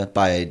Zambia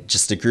by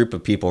just a group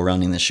of people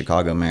running the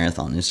Chicago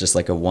Marathon. It's just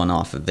like a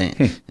one-off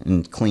event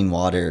and clean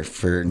water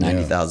for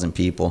 90,000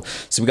 people.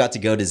 So we got to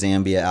go to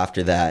Zambia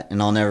after that.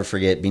 And I'll never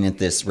forget being at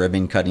this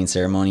ribbon cutting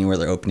ceremony where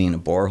they're opening a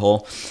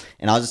borehole.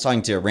 And I was just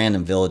talking to a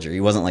random villager.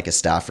 He wasn't like a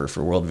staffer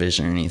for World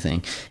Vision or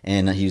anything.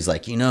 And he was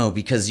like,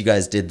 because you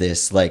guys did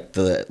this, like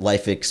the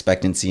life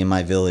expectancy in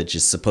my village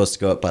is supposed to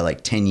go up by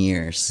like 10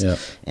 years. Yeah.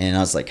 And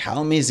I was like,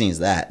 how amazing is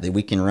that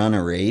we can run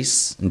a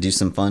race and do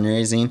some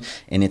fundraising,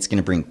 and it's going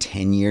to bring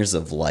 10 years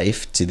of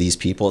life to these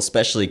people,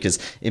 especially because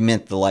it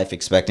meant the life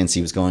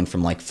expectancy was going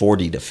from like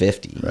 40 to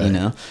 50,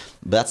 But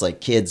that's like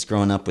kids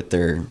growing up with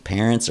their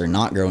parents or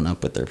not growing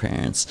up with their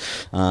parents.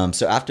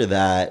 So after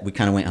that, we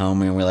kind of went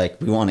home and we're like,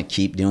 we want to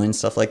keep doing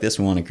stuff like this.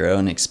 We want to grow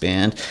and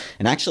expand.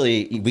 And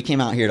actually, we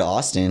came out here to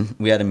Austin.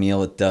 We had a meal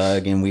with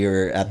Doug, and we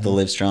were at the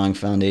Livestrong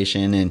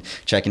Foundation and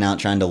checking out,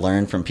 trying to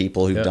learn from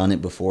people who've done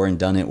it before and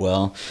done it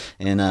well.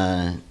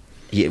 And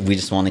we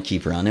just want to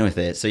keep running with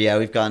it. So yeah,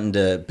 we've gotten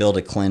to build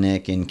a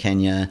clinic in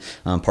Kenya,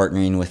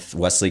 partnering with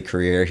Wesley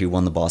Career, who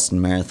won the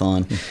Boston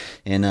Marathon,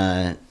 and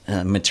a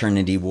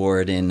maternity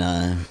ward in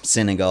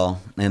Senegal.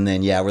 And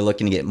then we're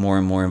looking to get more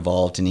and more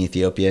involved in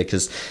Ethiopia,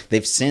 because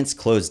they've since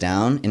closed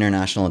down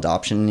international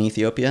adoption in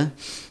Ethiopia,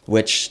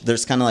 which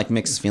there's kind of like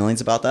mixed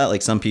feelings about that.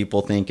 Like, some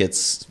people think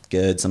it's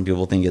good, some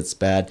people think it's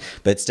bad,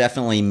 but it's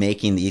definitely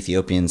making the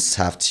Ethiopians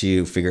have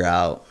to figure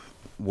out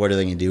what are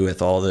they going to do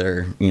with all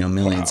their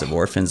millions of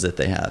orphans that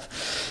they have.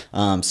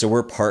 So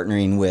we're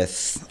partnering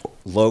with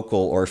local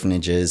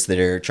orphanages that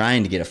are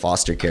trying to get a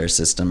foster care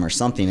system or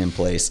something in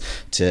place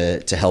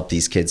to help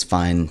these kids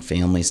find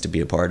families to be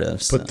a part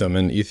of. Put them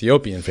in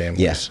Ethiopian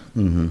families. Yeah.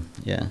 Mm-hmm.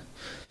 Yeah.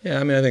 Yeah,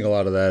 I mean, I think a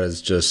lot of that is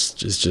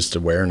just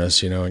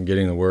awareness, and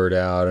getting the word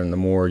out. And the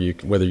more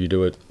whether you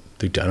do it,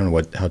 I don't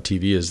know how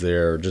TV is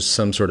there, or just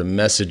some sort of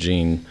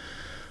messaging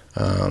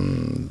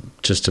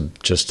just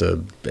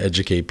to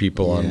educate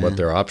people on what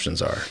their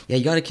options are. Yeah,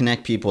 you got to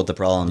connect people with the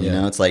problem. You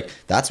know, it's like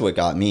that's what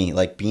got me.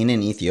 Like being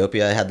in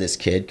Ethiopia, I had this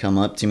kid come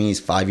up to me. He's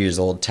 5 years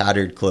old,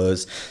 tattered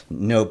clothes.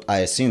 I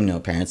assume no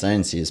parents. I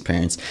didn't see his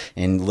parents,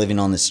 and living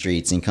on the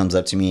streets. And he comes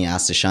up to me,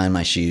 asked to shine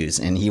my shoes,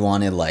 and he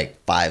wanted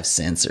like 5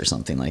 cents or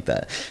something like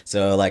that.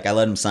 So like I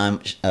let him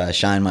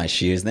shine my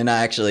shoes. Then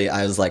I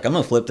was like, I'm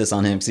gonna flip this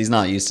on him because he's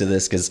not used to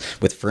this. Because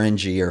with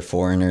fringy or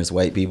foreigners,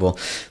 white people,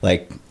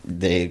 like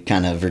they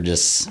kind of are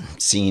just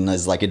seen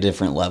as like a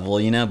different level,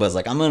 you know. But it's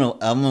like I'm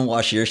gonna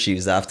wash your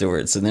shoes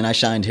afterwards. So then I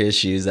shined his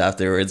shoes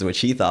afterwards, which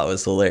he thought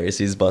was hilarious.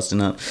 He's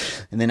busting up,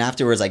 and then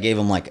afterwards I gave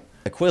him like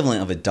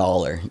equivalent of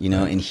 $1, you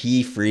know, and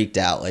he freaked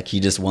out like he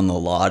just won the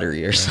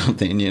lottery or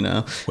something, you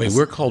know. Wait,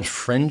 we're called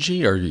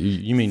fringy, or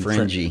you mean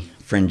fringy?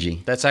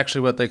 That's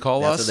actually what they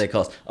call us? That's what they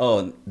call us.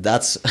 Oh,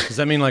 that's... Does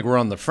that mean like we're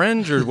on the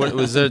fringe, or what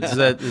was it? Is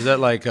that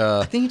like...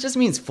 I think it just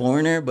means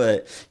foreigner,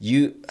 but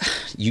you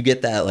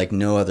get that like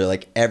no other.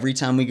 Like every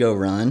time we go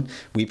run,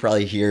 we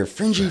probably hear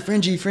fringy,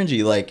 fringy,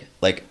 fringy, like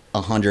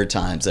 100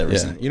 times every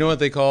single. You know what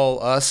they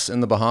call us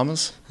in the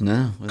Bahamas?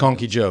 No.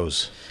 Conky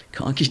Joes.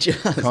 Conky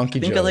Joes. Conky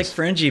I think Joes. I like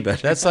fringy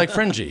better. That's like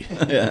fringy.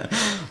 Yeah.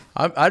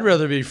 I'd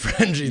rather be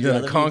fringy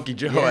than a conky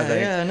Joe, I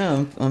think. Yeah,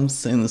 no, I'm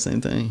saying the same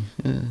thing.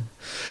 Yeah.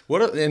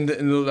 What and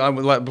I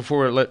would like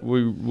before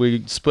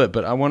we split,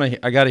 but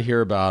I got to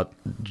hear about,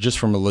 just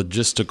from a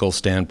logistical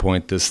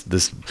standpoint,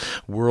 this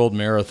World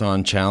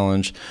Marathon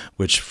Challenge,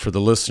 which for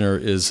the listener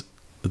is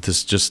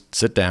this, just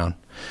sit down,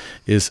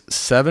 is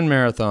 7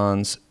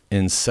 marathons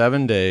in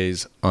 7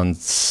 days on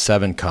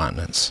 7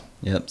 continents.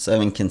 Yep,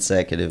 7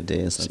 consecutive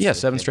days. Yeah,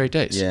 7 straight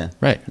days. Yeah.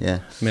 Right. Yeah.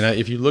 I mean,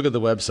 if you look at the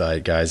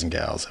website, guys and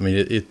gals, I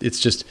mean, it's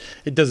just,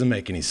 it doesn't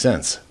make any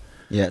sense.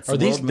 Yeah, it's Are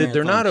these?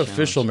 They're not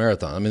official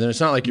marathon. I mean, it's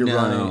not like you're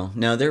running.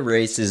 No, they're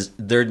races.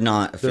 They're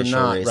not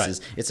official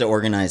races. Right. It's an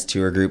organized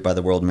tour group by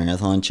the World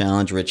Marathon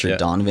Challenge. Richard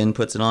Donovan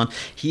puts it on.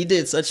 He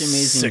did such an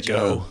amazing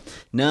job.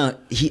 No,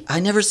 I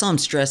never saw him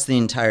stress the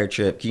entire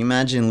trip. Can you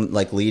imagine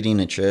like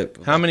leading a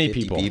trip? How many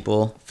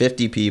people?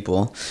 50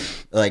 people,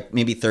 like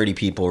maybe 30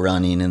 people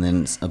running, and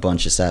then a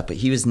bunch of sat. But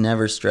he was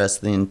never stressed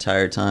the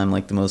entire time.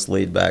 Like the most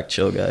laid back,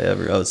 chill guy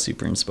ever. I was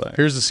super inspired.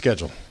 Here's the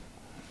schedule.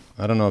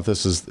 I don't know if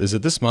this is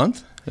it this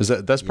month?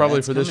 That's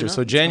probably for this year.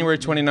 So January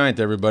 29th,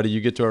 everybody,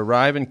 you get to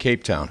arrive in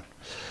Cape Town.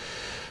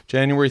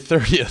 January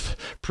 30th,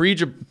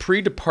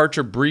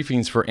 pre-departure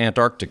briefings for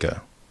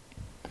Antarctica.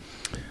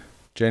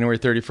 January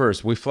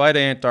 31st, we fly to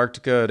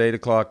Antarctica at 8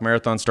 o'clock.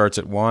 Marathon starts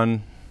at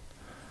 1.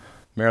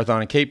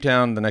 Marathon in Cape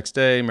Town the next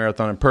day.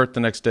 Marathon in Perth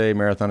the next day.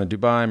 Marathon in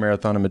Dubai.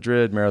 Marathon in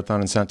Madrid.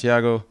 Marathon in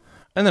Santiago.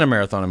 And then a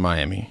marathon in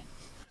Miami.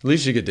 At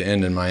least you get to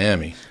end in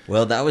Miami.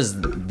 Well, that was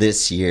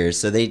this year,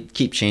 so they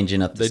keep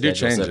changing up the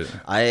schedule. They do change it.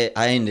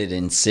 I ended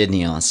in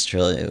Sydney,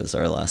 Australia. It was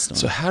our last one.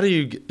 So how do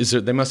you?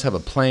 They must have a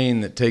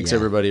plane that takes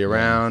everybody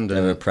around. They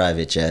have a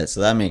private jet,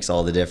 so that makes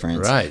all the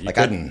difference. Right, you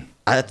couldn't.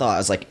 I thought, I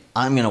was like,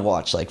 I'm going to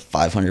watch like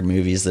 500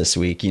 movies this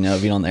week, you know,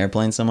 being on the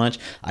airplane so much.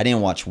 I didn't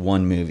watch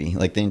one movie.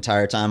 Like the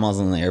entire time I was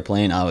on the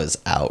airplane, I was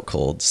out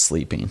cold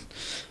sleeping.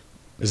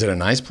 Is it a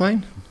nice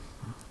plane?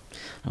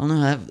 I don't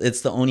know.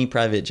 It's the only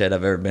private jet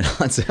I've ever been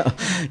on, so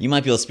you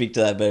might be able to speak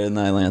to that better than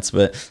I, Lance.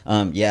 But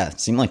yeah, it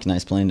seemed like a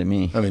nice plane to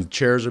me. I mean,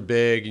 chairs are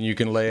big and you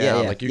can lay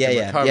out. Like you can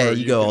recover. Yeah,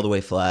 you go all the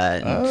way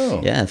flat.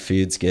 And, yeah,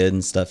 food's good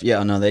and stuff.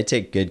 Yeah, no, they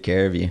take good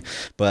care of you.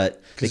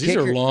 But because these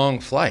are long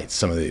flights,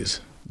 some of these.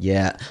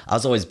 Yeah, I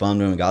was always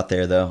bummed when we got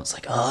there, though. I was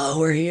like, oh,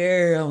 we're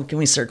here. Oh, can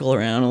we circle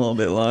around a little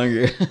bit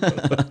longer?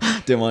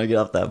 Didn't want to get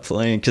off that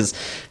plane. Because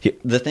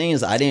the thing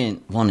is, I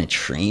didn't want to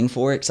train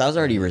for it because I was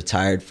already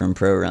retired from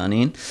pro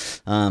running.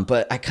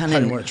 But I kind of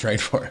didn't want to train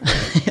for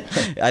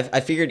it. I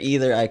figured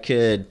either I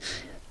could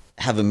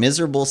have a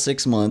miserable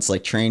 6 months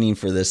like training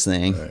for this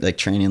thing, like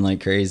training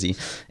like crazy,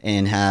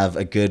 and have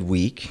a good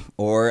week,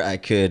 or I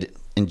could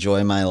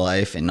enjoy my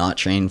life and not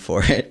train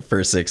for it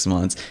for 6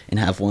 months and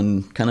have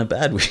one kind of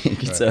bad week.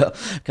 Right. So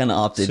kind of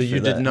opted for that. So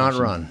you did not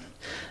run?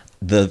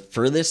 The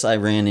furthest I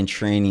ran in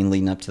training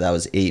leading up to that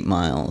was 8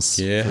 miles.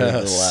 Yes. For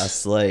the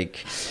last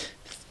like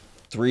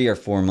 3 or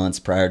 4 months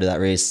prior to that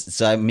race.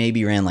 So I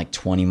maybe ran like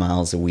 20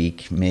 miles a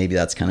week. Maybe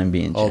that's kind of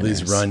being generous. All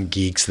these run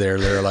geeks there,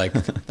 they're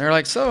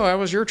like, so I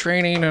was your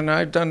training and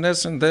I've done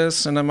this and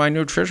then my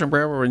nutrition,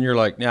 blah, blah, and you're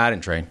like, nah, I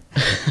didn't train.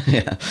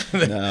 Yeah.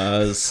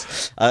 No, it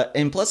was,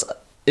 and plus,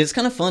 it's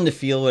kind of fun to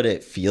feel what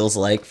it feels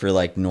like for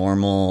like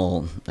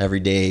normal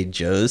everyday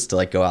Joes to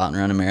like go out and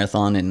run a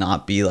marathon and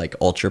not be like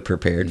ultra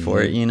prepared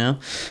for it, you know?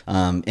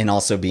 And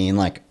also being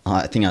like,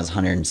 I think I was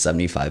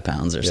 175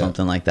 pounds or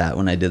something like that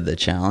when I did the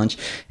challenge,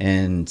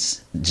 and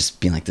just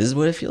being like, this is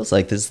what it feels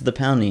like. This is the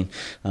pounding.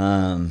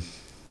 But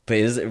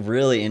it was a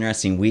really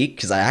interesting week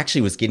because I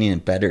actually was getting in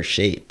better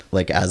shape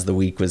like as the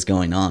week was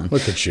going on.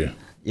 Look at you.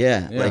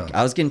 Yeah, like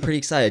I was getting pretty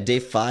excited. Day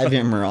 5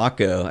 in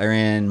Morocco, I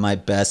ran my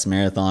best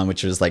marathon,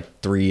 which was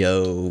like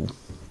 3:04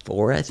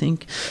 2:04, I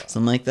think,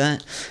 something like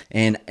that.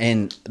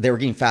 And they were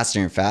getting faster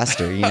and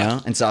faster, you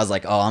know? And so I was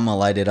like, oh, I'm going to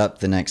light it up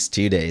the next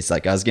 2 days.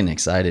 Like, I was getting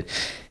excited.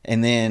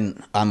 And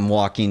then I'm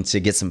walking to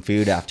get some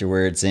food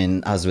afterwards,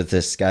 and I was with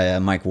this guy,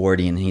 Mike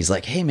Wardy, and he's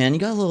like, hey, man, you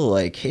got a little,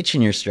 like, hitch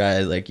in your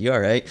stride. Like, you all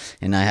right?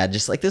 And I had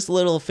just, like, this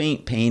little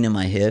faint pain in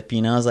my hip,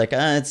 you know? I was like,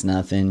 it's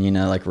nothing, you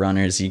know? Like,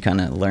 runners, you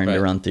kind of learn to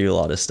run through a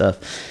lot of stuff.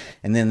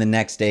 And then the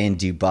next day in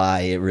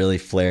Dubai, it really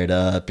flared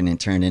up, and it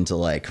turned into,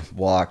 like,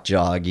 walk,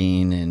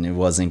 jogging, and it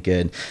wasn't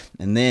good.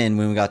 And then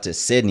when we got to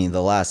Sydney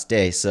the last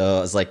day, so I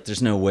was like,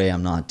 there's no way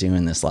I'm not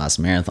doing this last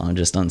marathon. I've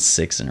just done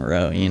 6 in a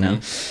row, you know?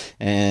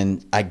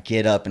 And I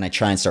get up and I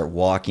try and start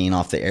walking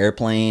off the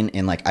airplane,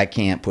 and like, I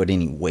can't put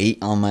any weight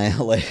on my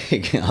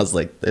leg. I was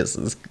like, this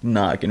is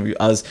not going to be,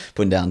 I was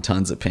putting down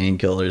tons of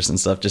painkillers and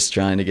stuff, just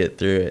trying to get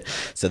through it.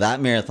 So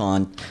that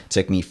marathon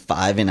took me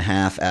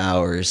 5.5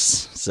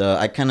 hours. So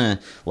I kind of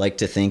like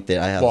to think that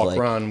I have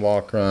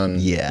walk, run.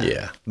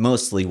 Yeah.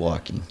 Mostly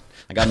walking.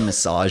 I got a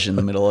massage in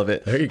the middle of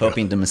it,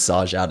 hoping to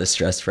massage out a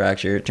stress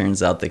fracture. It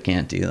turns out they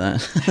can't do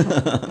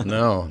that.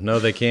 No,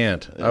 they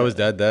can't. I was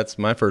dead. That's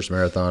my first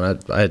marathon.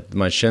 I had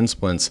my shin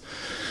splints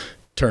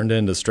turned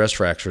into stress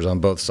fractures on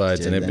both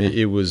sides, and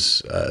it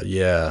was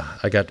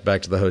I got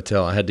back to the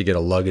hotel. I had to get a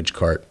luggage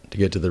cart to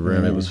get to the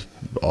room. It was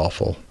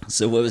awful.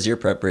 So what was your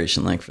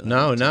preparation like for that?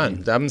 No,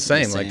 none. I'm the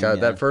same.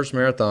 That first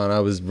marathon, I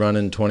was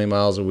running 20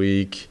 miles a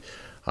week.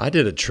 I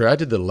did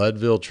the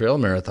Leadville Trail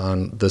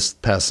Marathon this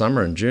past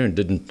summer in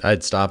June.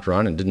 I'd stopped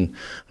running, and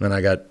then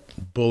I got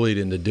bullied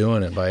into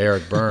doing it by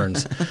Eric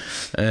Burns,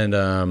 and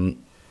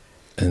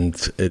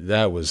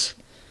that was,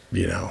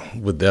 you know,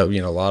 with that,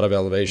 you know, a lot of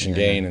elevation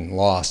gain and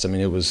lost. I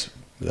mean,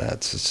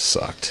 that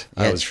sucked.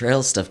 Yeah,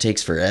 trail stuff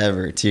takes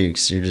forever too,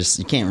 because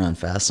you can't run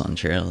fast on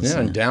trails. Yeah,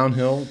 and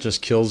downhill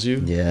just kills you.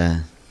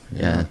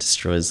 Yeah, it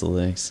destroys the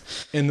legs.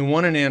 And the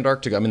one in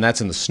Antarctica, I mean,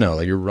 that's in the snow.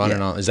 Like, you're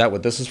running on. Is that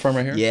what this is from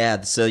right here?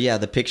 Yeah. So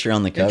the picture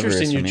on the cover.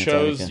 Interesting.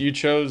 Is You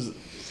chose.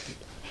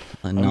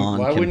 A non-competitive.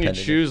 Why wouldn't you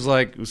choose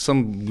like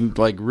some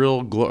like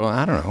real?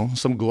 I don't know,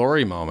 some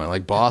glory moment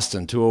like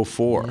Boston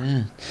 204.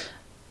 Yeah.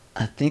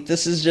 I think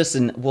this is just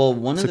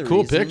one of the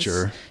cool reasons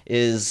picture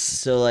is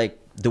so like.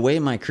 The way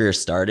my career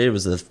started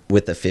was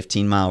with a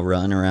 15-mile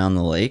run around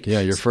the lake.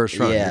 Yeah, your first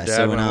run. Yeah,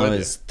 so when I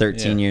was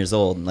 13 years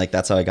old, like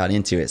that's how I got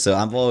into it. So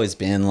I've always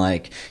been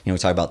like, you know, we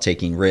talk about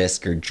taking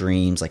risk or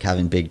dreams, like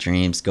having big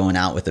dreams, going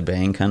out with a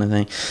bang kind of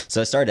thing.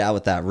 So I started out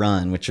with that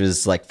run, which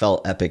was like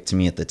felt epic to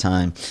me at the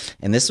time.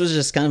 And this was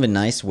just kind of a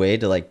nice way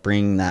to like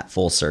bring that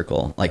full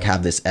circle, like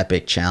have this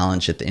epic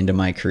challenge at the end of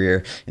my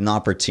career and the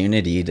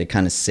opportunity to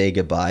kind of say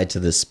goodbye to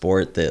the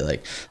sport that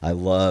like I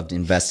loved,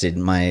 invested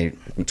my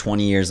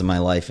 20 years of my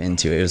life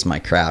into. It was my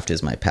craft, it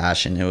was my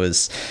passion, it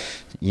was,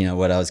 you know,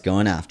 what I was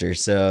going after.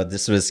 So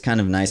this was kind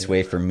of a nice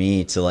way for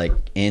me to like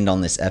end on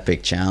this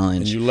epic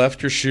challenge. And you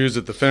left your shoes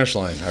at the finish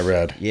line, I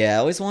read. Yeah, I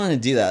always wanted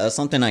to do that. That's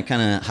something I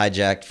kind of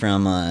hijacked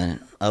from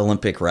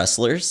Olympic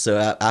wrestlers.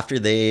 So after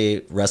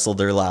they wrestled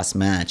their last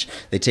match,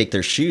 they take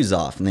their shoes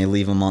off and they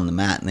leave them on the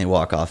mat and they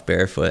walk off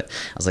barefoot.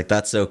 I was like,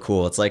 that's so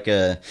cool. It's like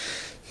a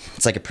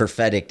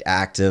prophetic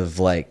act of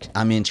like,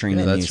 I'm entering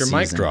a new season. That's your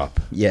mic drop.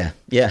 Yeah,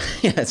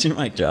 it's your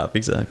mic drop,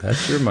 exactly.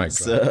 That's your mic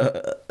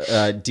drop.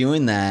 So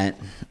doing that,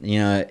 you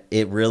know,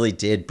 it really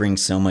did bring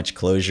so much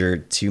closure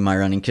to my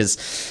running, because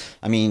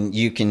I mean,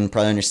 you can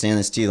probably understand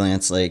this too,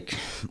 Lance, like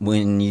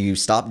when you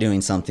stop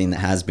doing something that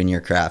has been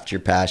your craft, your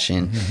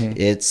passion,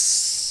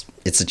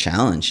 it's a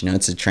challenge, you know,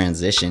 it's a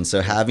transition.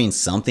 So having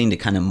something to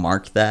kind of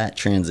mark that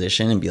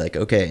transition and be like,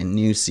 okay, a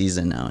new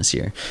season now is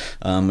here,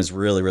 was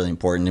really, really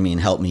important to me and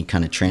helped me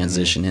kind of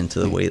transition into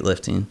the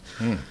weightlifting.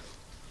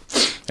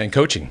 And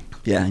coaching.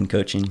 Yeah, and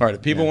coaching. All right,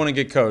 if people want to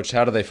get coached,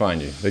 how do they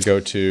find you? They go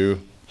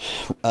to...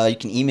 you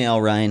can email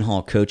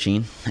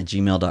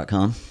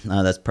ryanhallcoaching@gmail.com.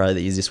 That's probably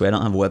the easiest way. I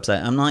don't have a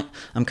website. I'm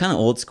kind of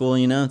old school,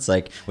 you know. It's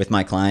like with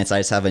my clients, I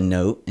just have a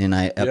note and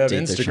I update. You have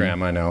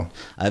Instagram, I know.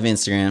 I have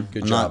Instagram.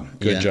 Good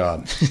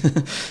job.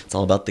 It's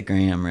all about the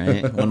gram,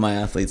 right? One of my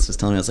athletes was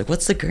telling me, I was like,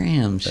 "What's the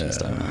gram?"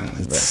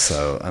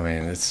 So I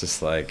mean, it's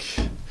just like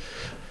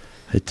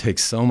it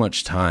takes so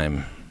much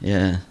time.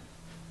 Yeah,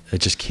 I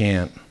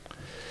can't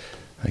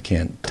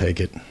take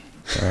it.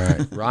 All right.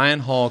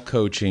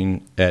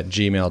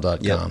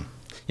 RyanHallCoaching@gmail.com.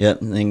 Yep,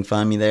 they can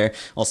find me there.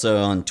 Also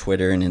on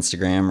Twitter and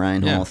Instagram,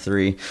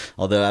 RyanHall3.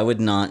 Although I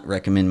would not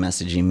recommend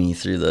messaging me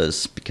through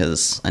those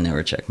because I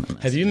never check my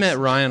messages. Have you met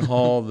Ryan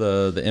Hall,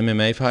 the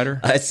MMA fighter?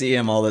 I see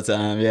him all the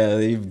time. Yeah,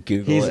 you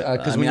Google it.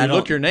 Because when you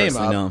look your name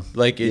up,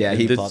 like he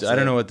pops I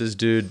don't know what this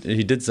dude,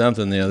 he did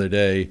something the other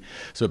day,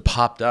 so it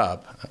popped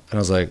up, and I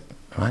was like,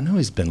 I know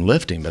he's been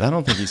lifting, but I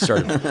don't think he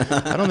started.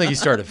 I don't think he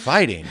started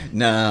fighting.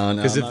 No.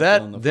 Because if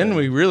that, then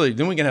we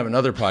can have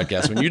another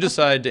podcast. When you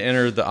decide to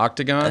enter the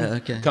octagon,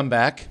 come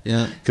back.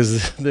 Yeah.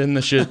 Because then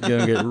the shit's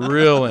gonna get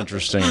real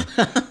interesting.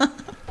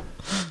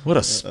 What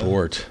a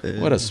sport!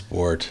 What a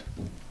sport!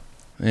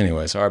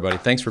 Anyways, all right, buddy.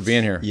 Thanks for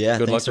being here. Yeah.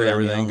 Good luck with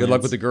everything. Good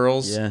luck with the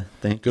girls. Yeah.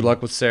 Good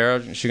luck with Sara.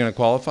 Is she gonna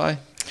qualify?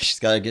 She's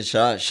got a good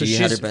shot. She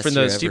had her best year ever. For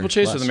the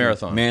steeplechase or the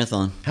marathon?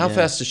 Marathon. How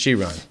fast does she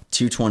run?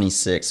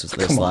 2:26 was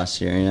this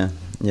last year, yeah.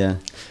 Yeah.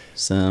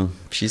 So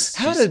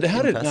How did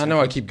I know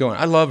I keep going.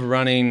 I love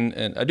running,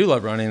 and I do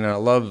love running, and I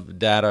love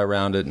data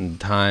around it and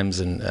times.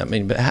 And I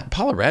mean, but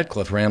Paula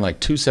Radcliffe ran like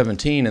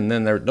 2:17, and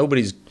then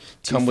nobody's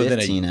come within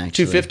a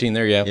 2:15.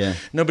 There you go. Yeah.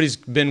 Nobody's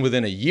been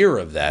within a year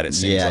of that. It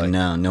seems like.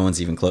 No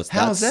one's even close.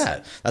 How's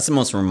that? That's the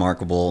most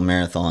remarkable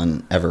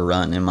marathon ever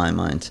run in my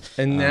mind.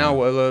 And now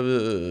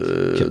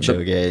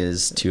Kipchoge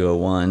is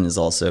 2:01, is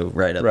also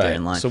right up there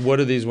in line. So what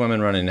are these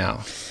women running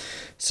now?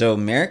 So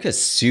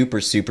America's super,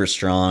 super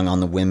strong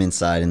on the women's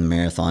side in the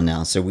marathon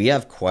now. So we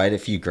have quite a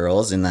few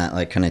girls in that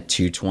like kind of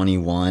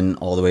 2:21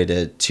 all the way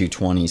to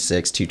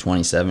 2:26,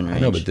 2:27 range. I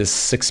know, but this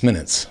 6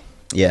 minutes.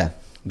 Yeah.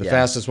 The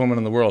fastest woman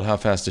in the world, how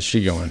fast is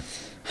she going?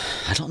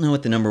 I don't know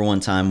what the number one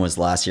time was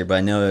last year, but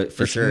I know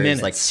for sure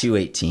it's like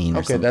 2:18 or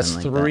something. Okay, that's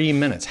like 3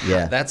 minutes.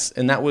 Yeah.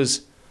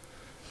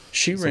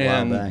 She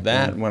ran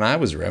that when I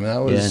was running.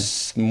 That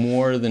was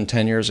more than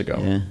 10 years ago.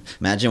 Yeah.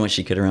 Imagine what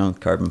she could have run with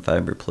carbon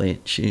fiber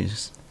plate.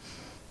 She's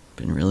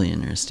been really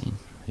interesting.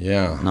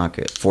 Yeah. Knock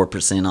it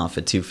 4% off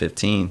at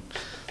 2:15.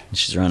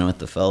 She's running with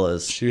the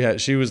fellas.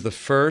 She was the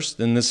first,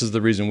 and this is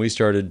the reason we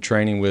started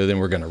training with, and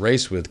we're going to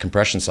race with,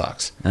 compression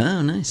socks.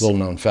 Oh, nice. Little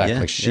known fact. Yeah,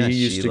 like she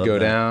used to go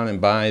down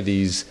and buy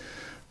these.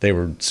 They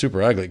were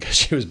super ugly because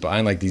she was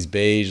buying like these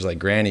beige, like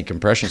granny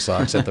compression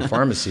socks at the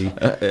pharmacy.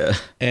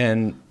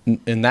 And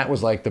that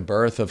was like the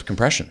birth of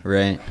compression.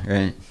 Right.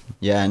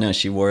 Yeah, I know.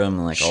 She wore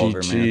them like all of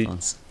her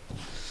marathons.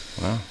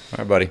 Wow. All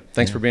right, buddy.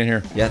 Thanks for being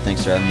here. Yeah,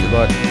 thanks for having me. Good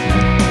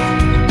luck.